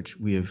a church,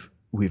 we've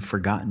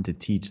forgotten to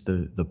teach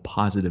the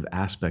positive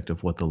aspect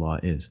of what the law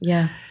is.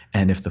 Yeah.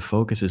 And if the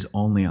focus is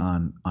only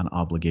on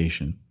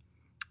obligation,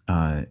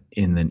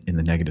 in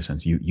the negative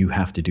sense. You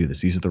have to do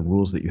this. These are the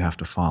rules that you have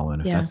to follow.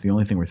 And if that's the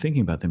only thing we're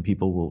thinking about, then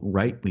people will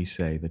rightly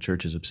say the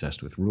church is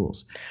obsessed with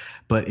rules.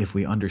 But if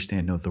we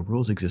understand, no, the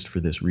rules exist for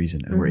this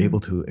reason, and we're able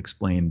to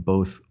explain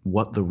both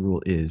what the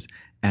rule is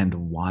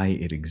and why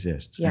it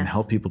exists, and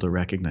help people to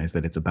recognize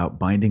that it's about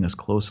binding us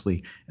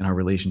closely in our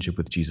relationship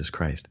with Jesus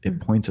Christ.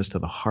 It points us to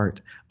the heart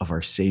of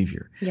our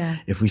Savior. Yeah.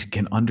 If we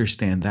can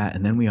understand that,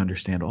 and then we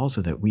understand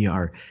also that we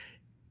are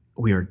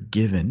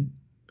given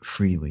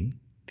freely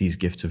these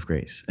gifts of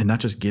grace, and not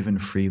just given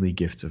freely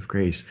gifts of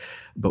grace,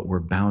 but we're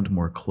bound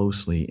more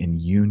closely in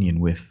union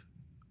with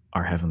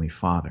our Heavenly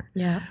Father.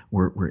 Yeah.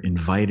 We're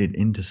invited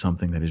into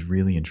something that is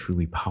really and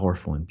truly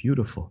powerful and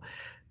beautiful.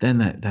 Then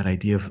that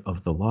idea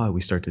of the law, we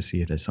start to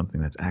see it as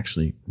something that's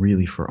actually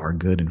really for our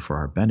good and for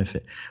our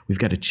benefit. We've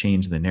got to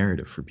change the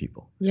narrative for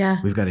people. Yeah.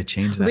 We've got to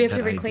change that. We have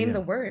to reclaim idea.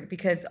 the word,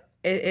 because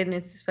and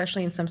it's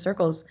especially in some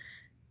circles,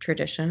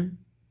 tradition,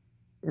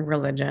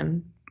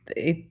 religion,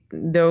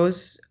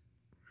 those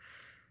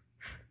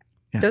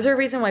are a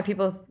reason why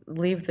people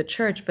leave the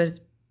church, but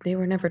they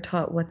were never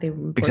taught what they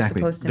were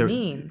supposed to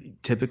mean.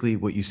 Typically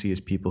what you see is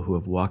people who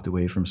have walked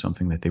away from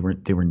something that they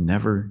were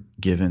never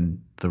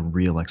given the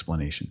real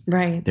explanation.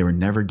 Right. They were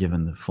never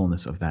given the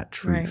fullness of that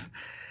truth.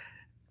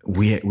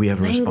 Right. We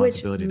have a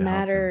responsibility to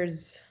help them.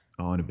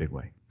 Oh, in a big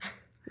way.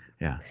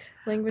 Yeah.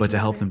 But to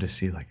help them to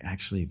see, like,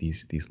 actually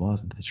these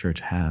laws that the church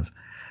have,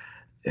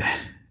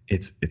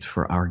 it's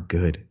for our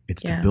good.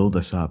 It's to build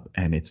us up,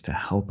 and it's to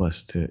help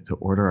us to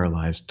order our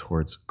lives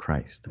towards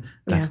Christ.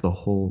 That's the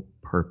whole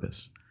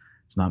purpose.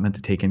 It's not meant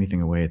to take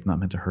anything away. It's not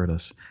meant to hurt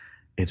us.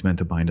 It's meant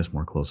to bind us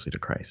more closely to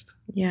Christ.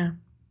 Yeah.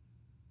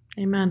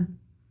 Amen.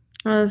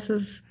 Well,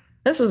 this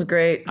was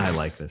great. I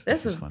like this.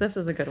 This is fun. This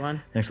was a good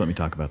one. Thanks for letting me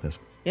talk about this.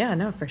 Yeah,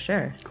 no, for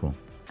sure. Cool.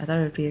 I thought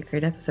it would be a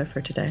great episode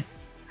for today.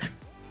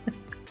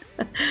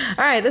 All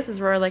right, this is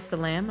Roar Like the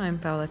Lamb. I'm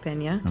Paula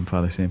Pena. I'm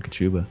Father Sam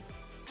Kachuba.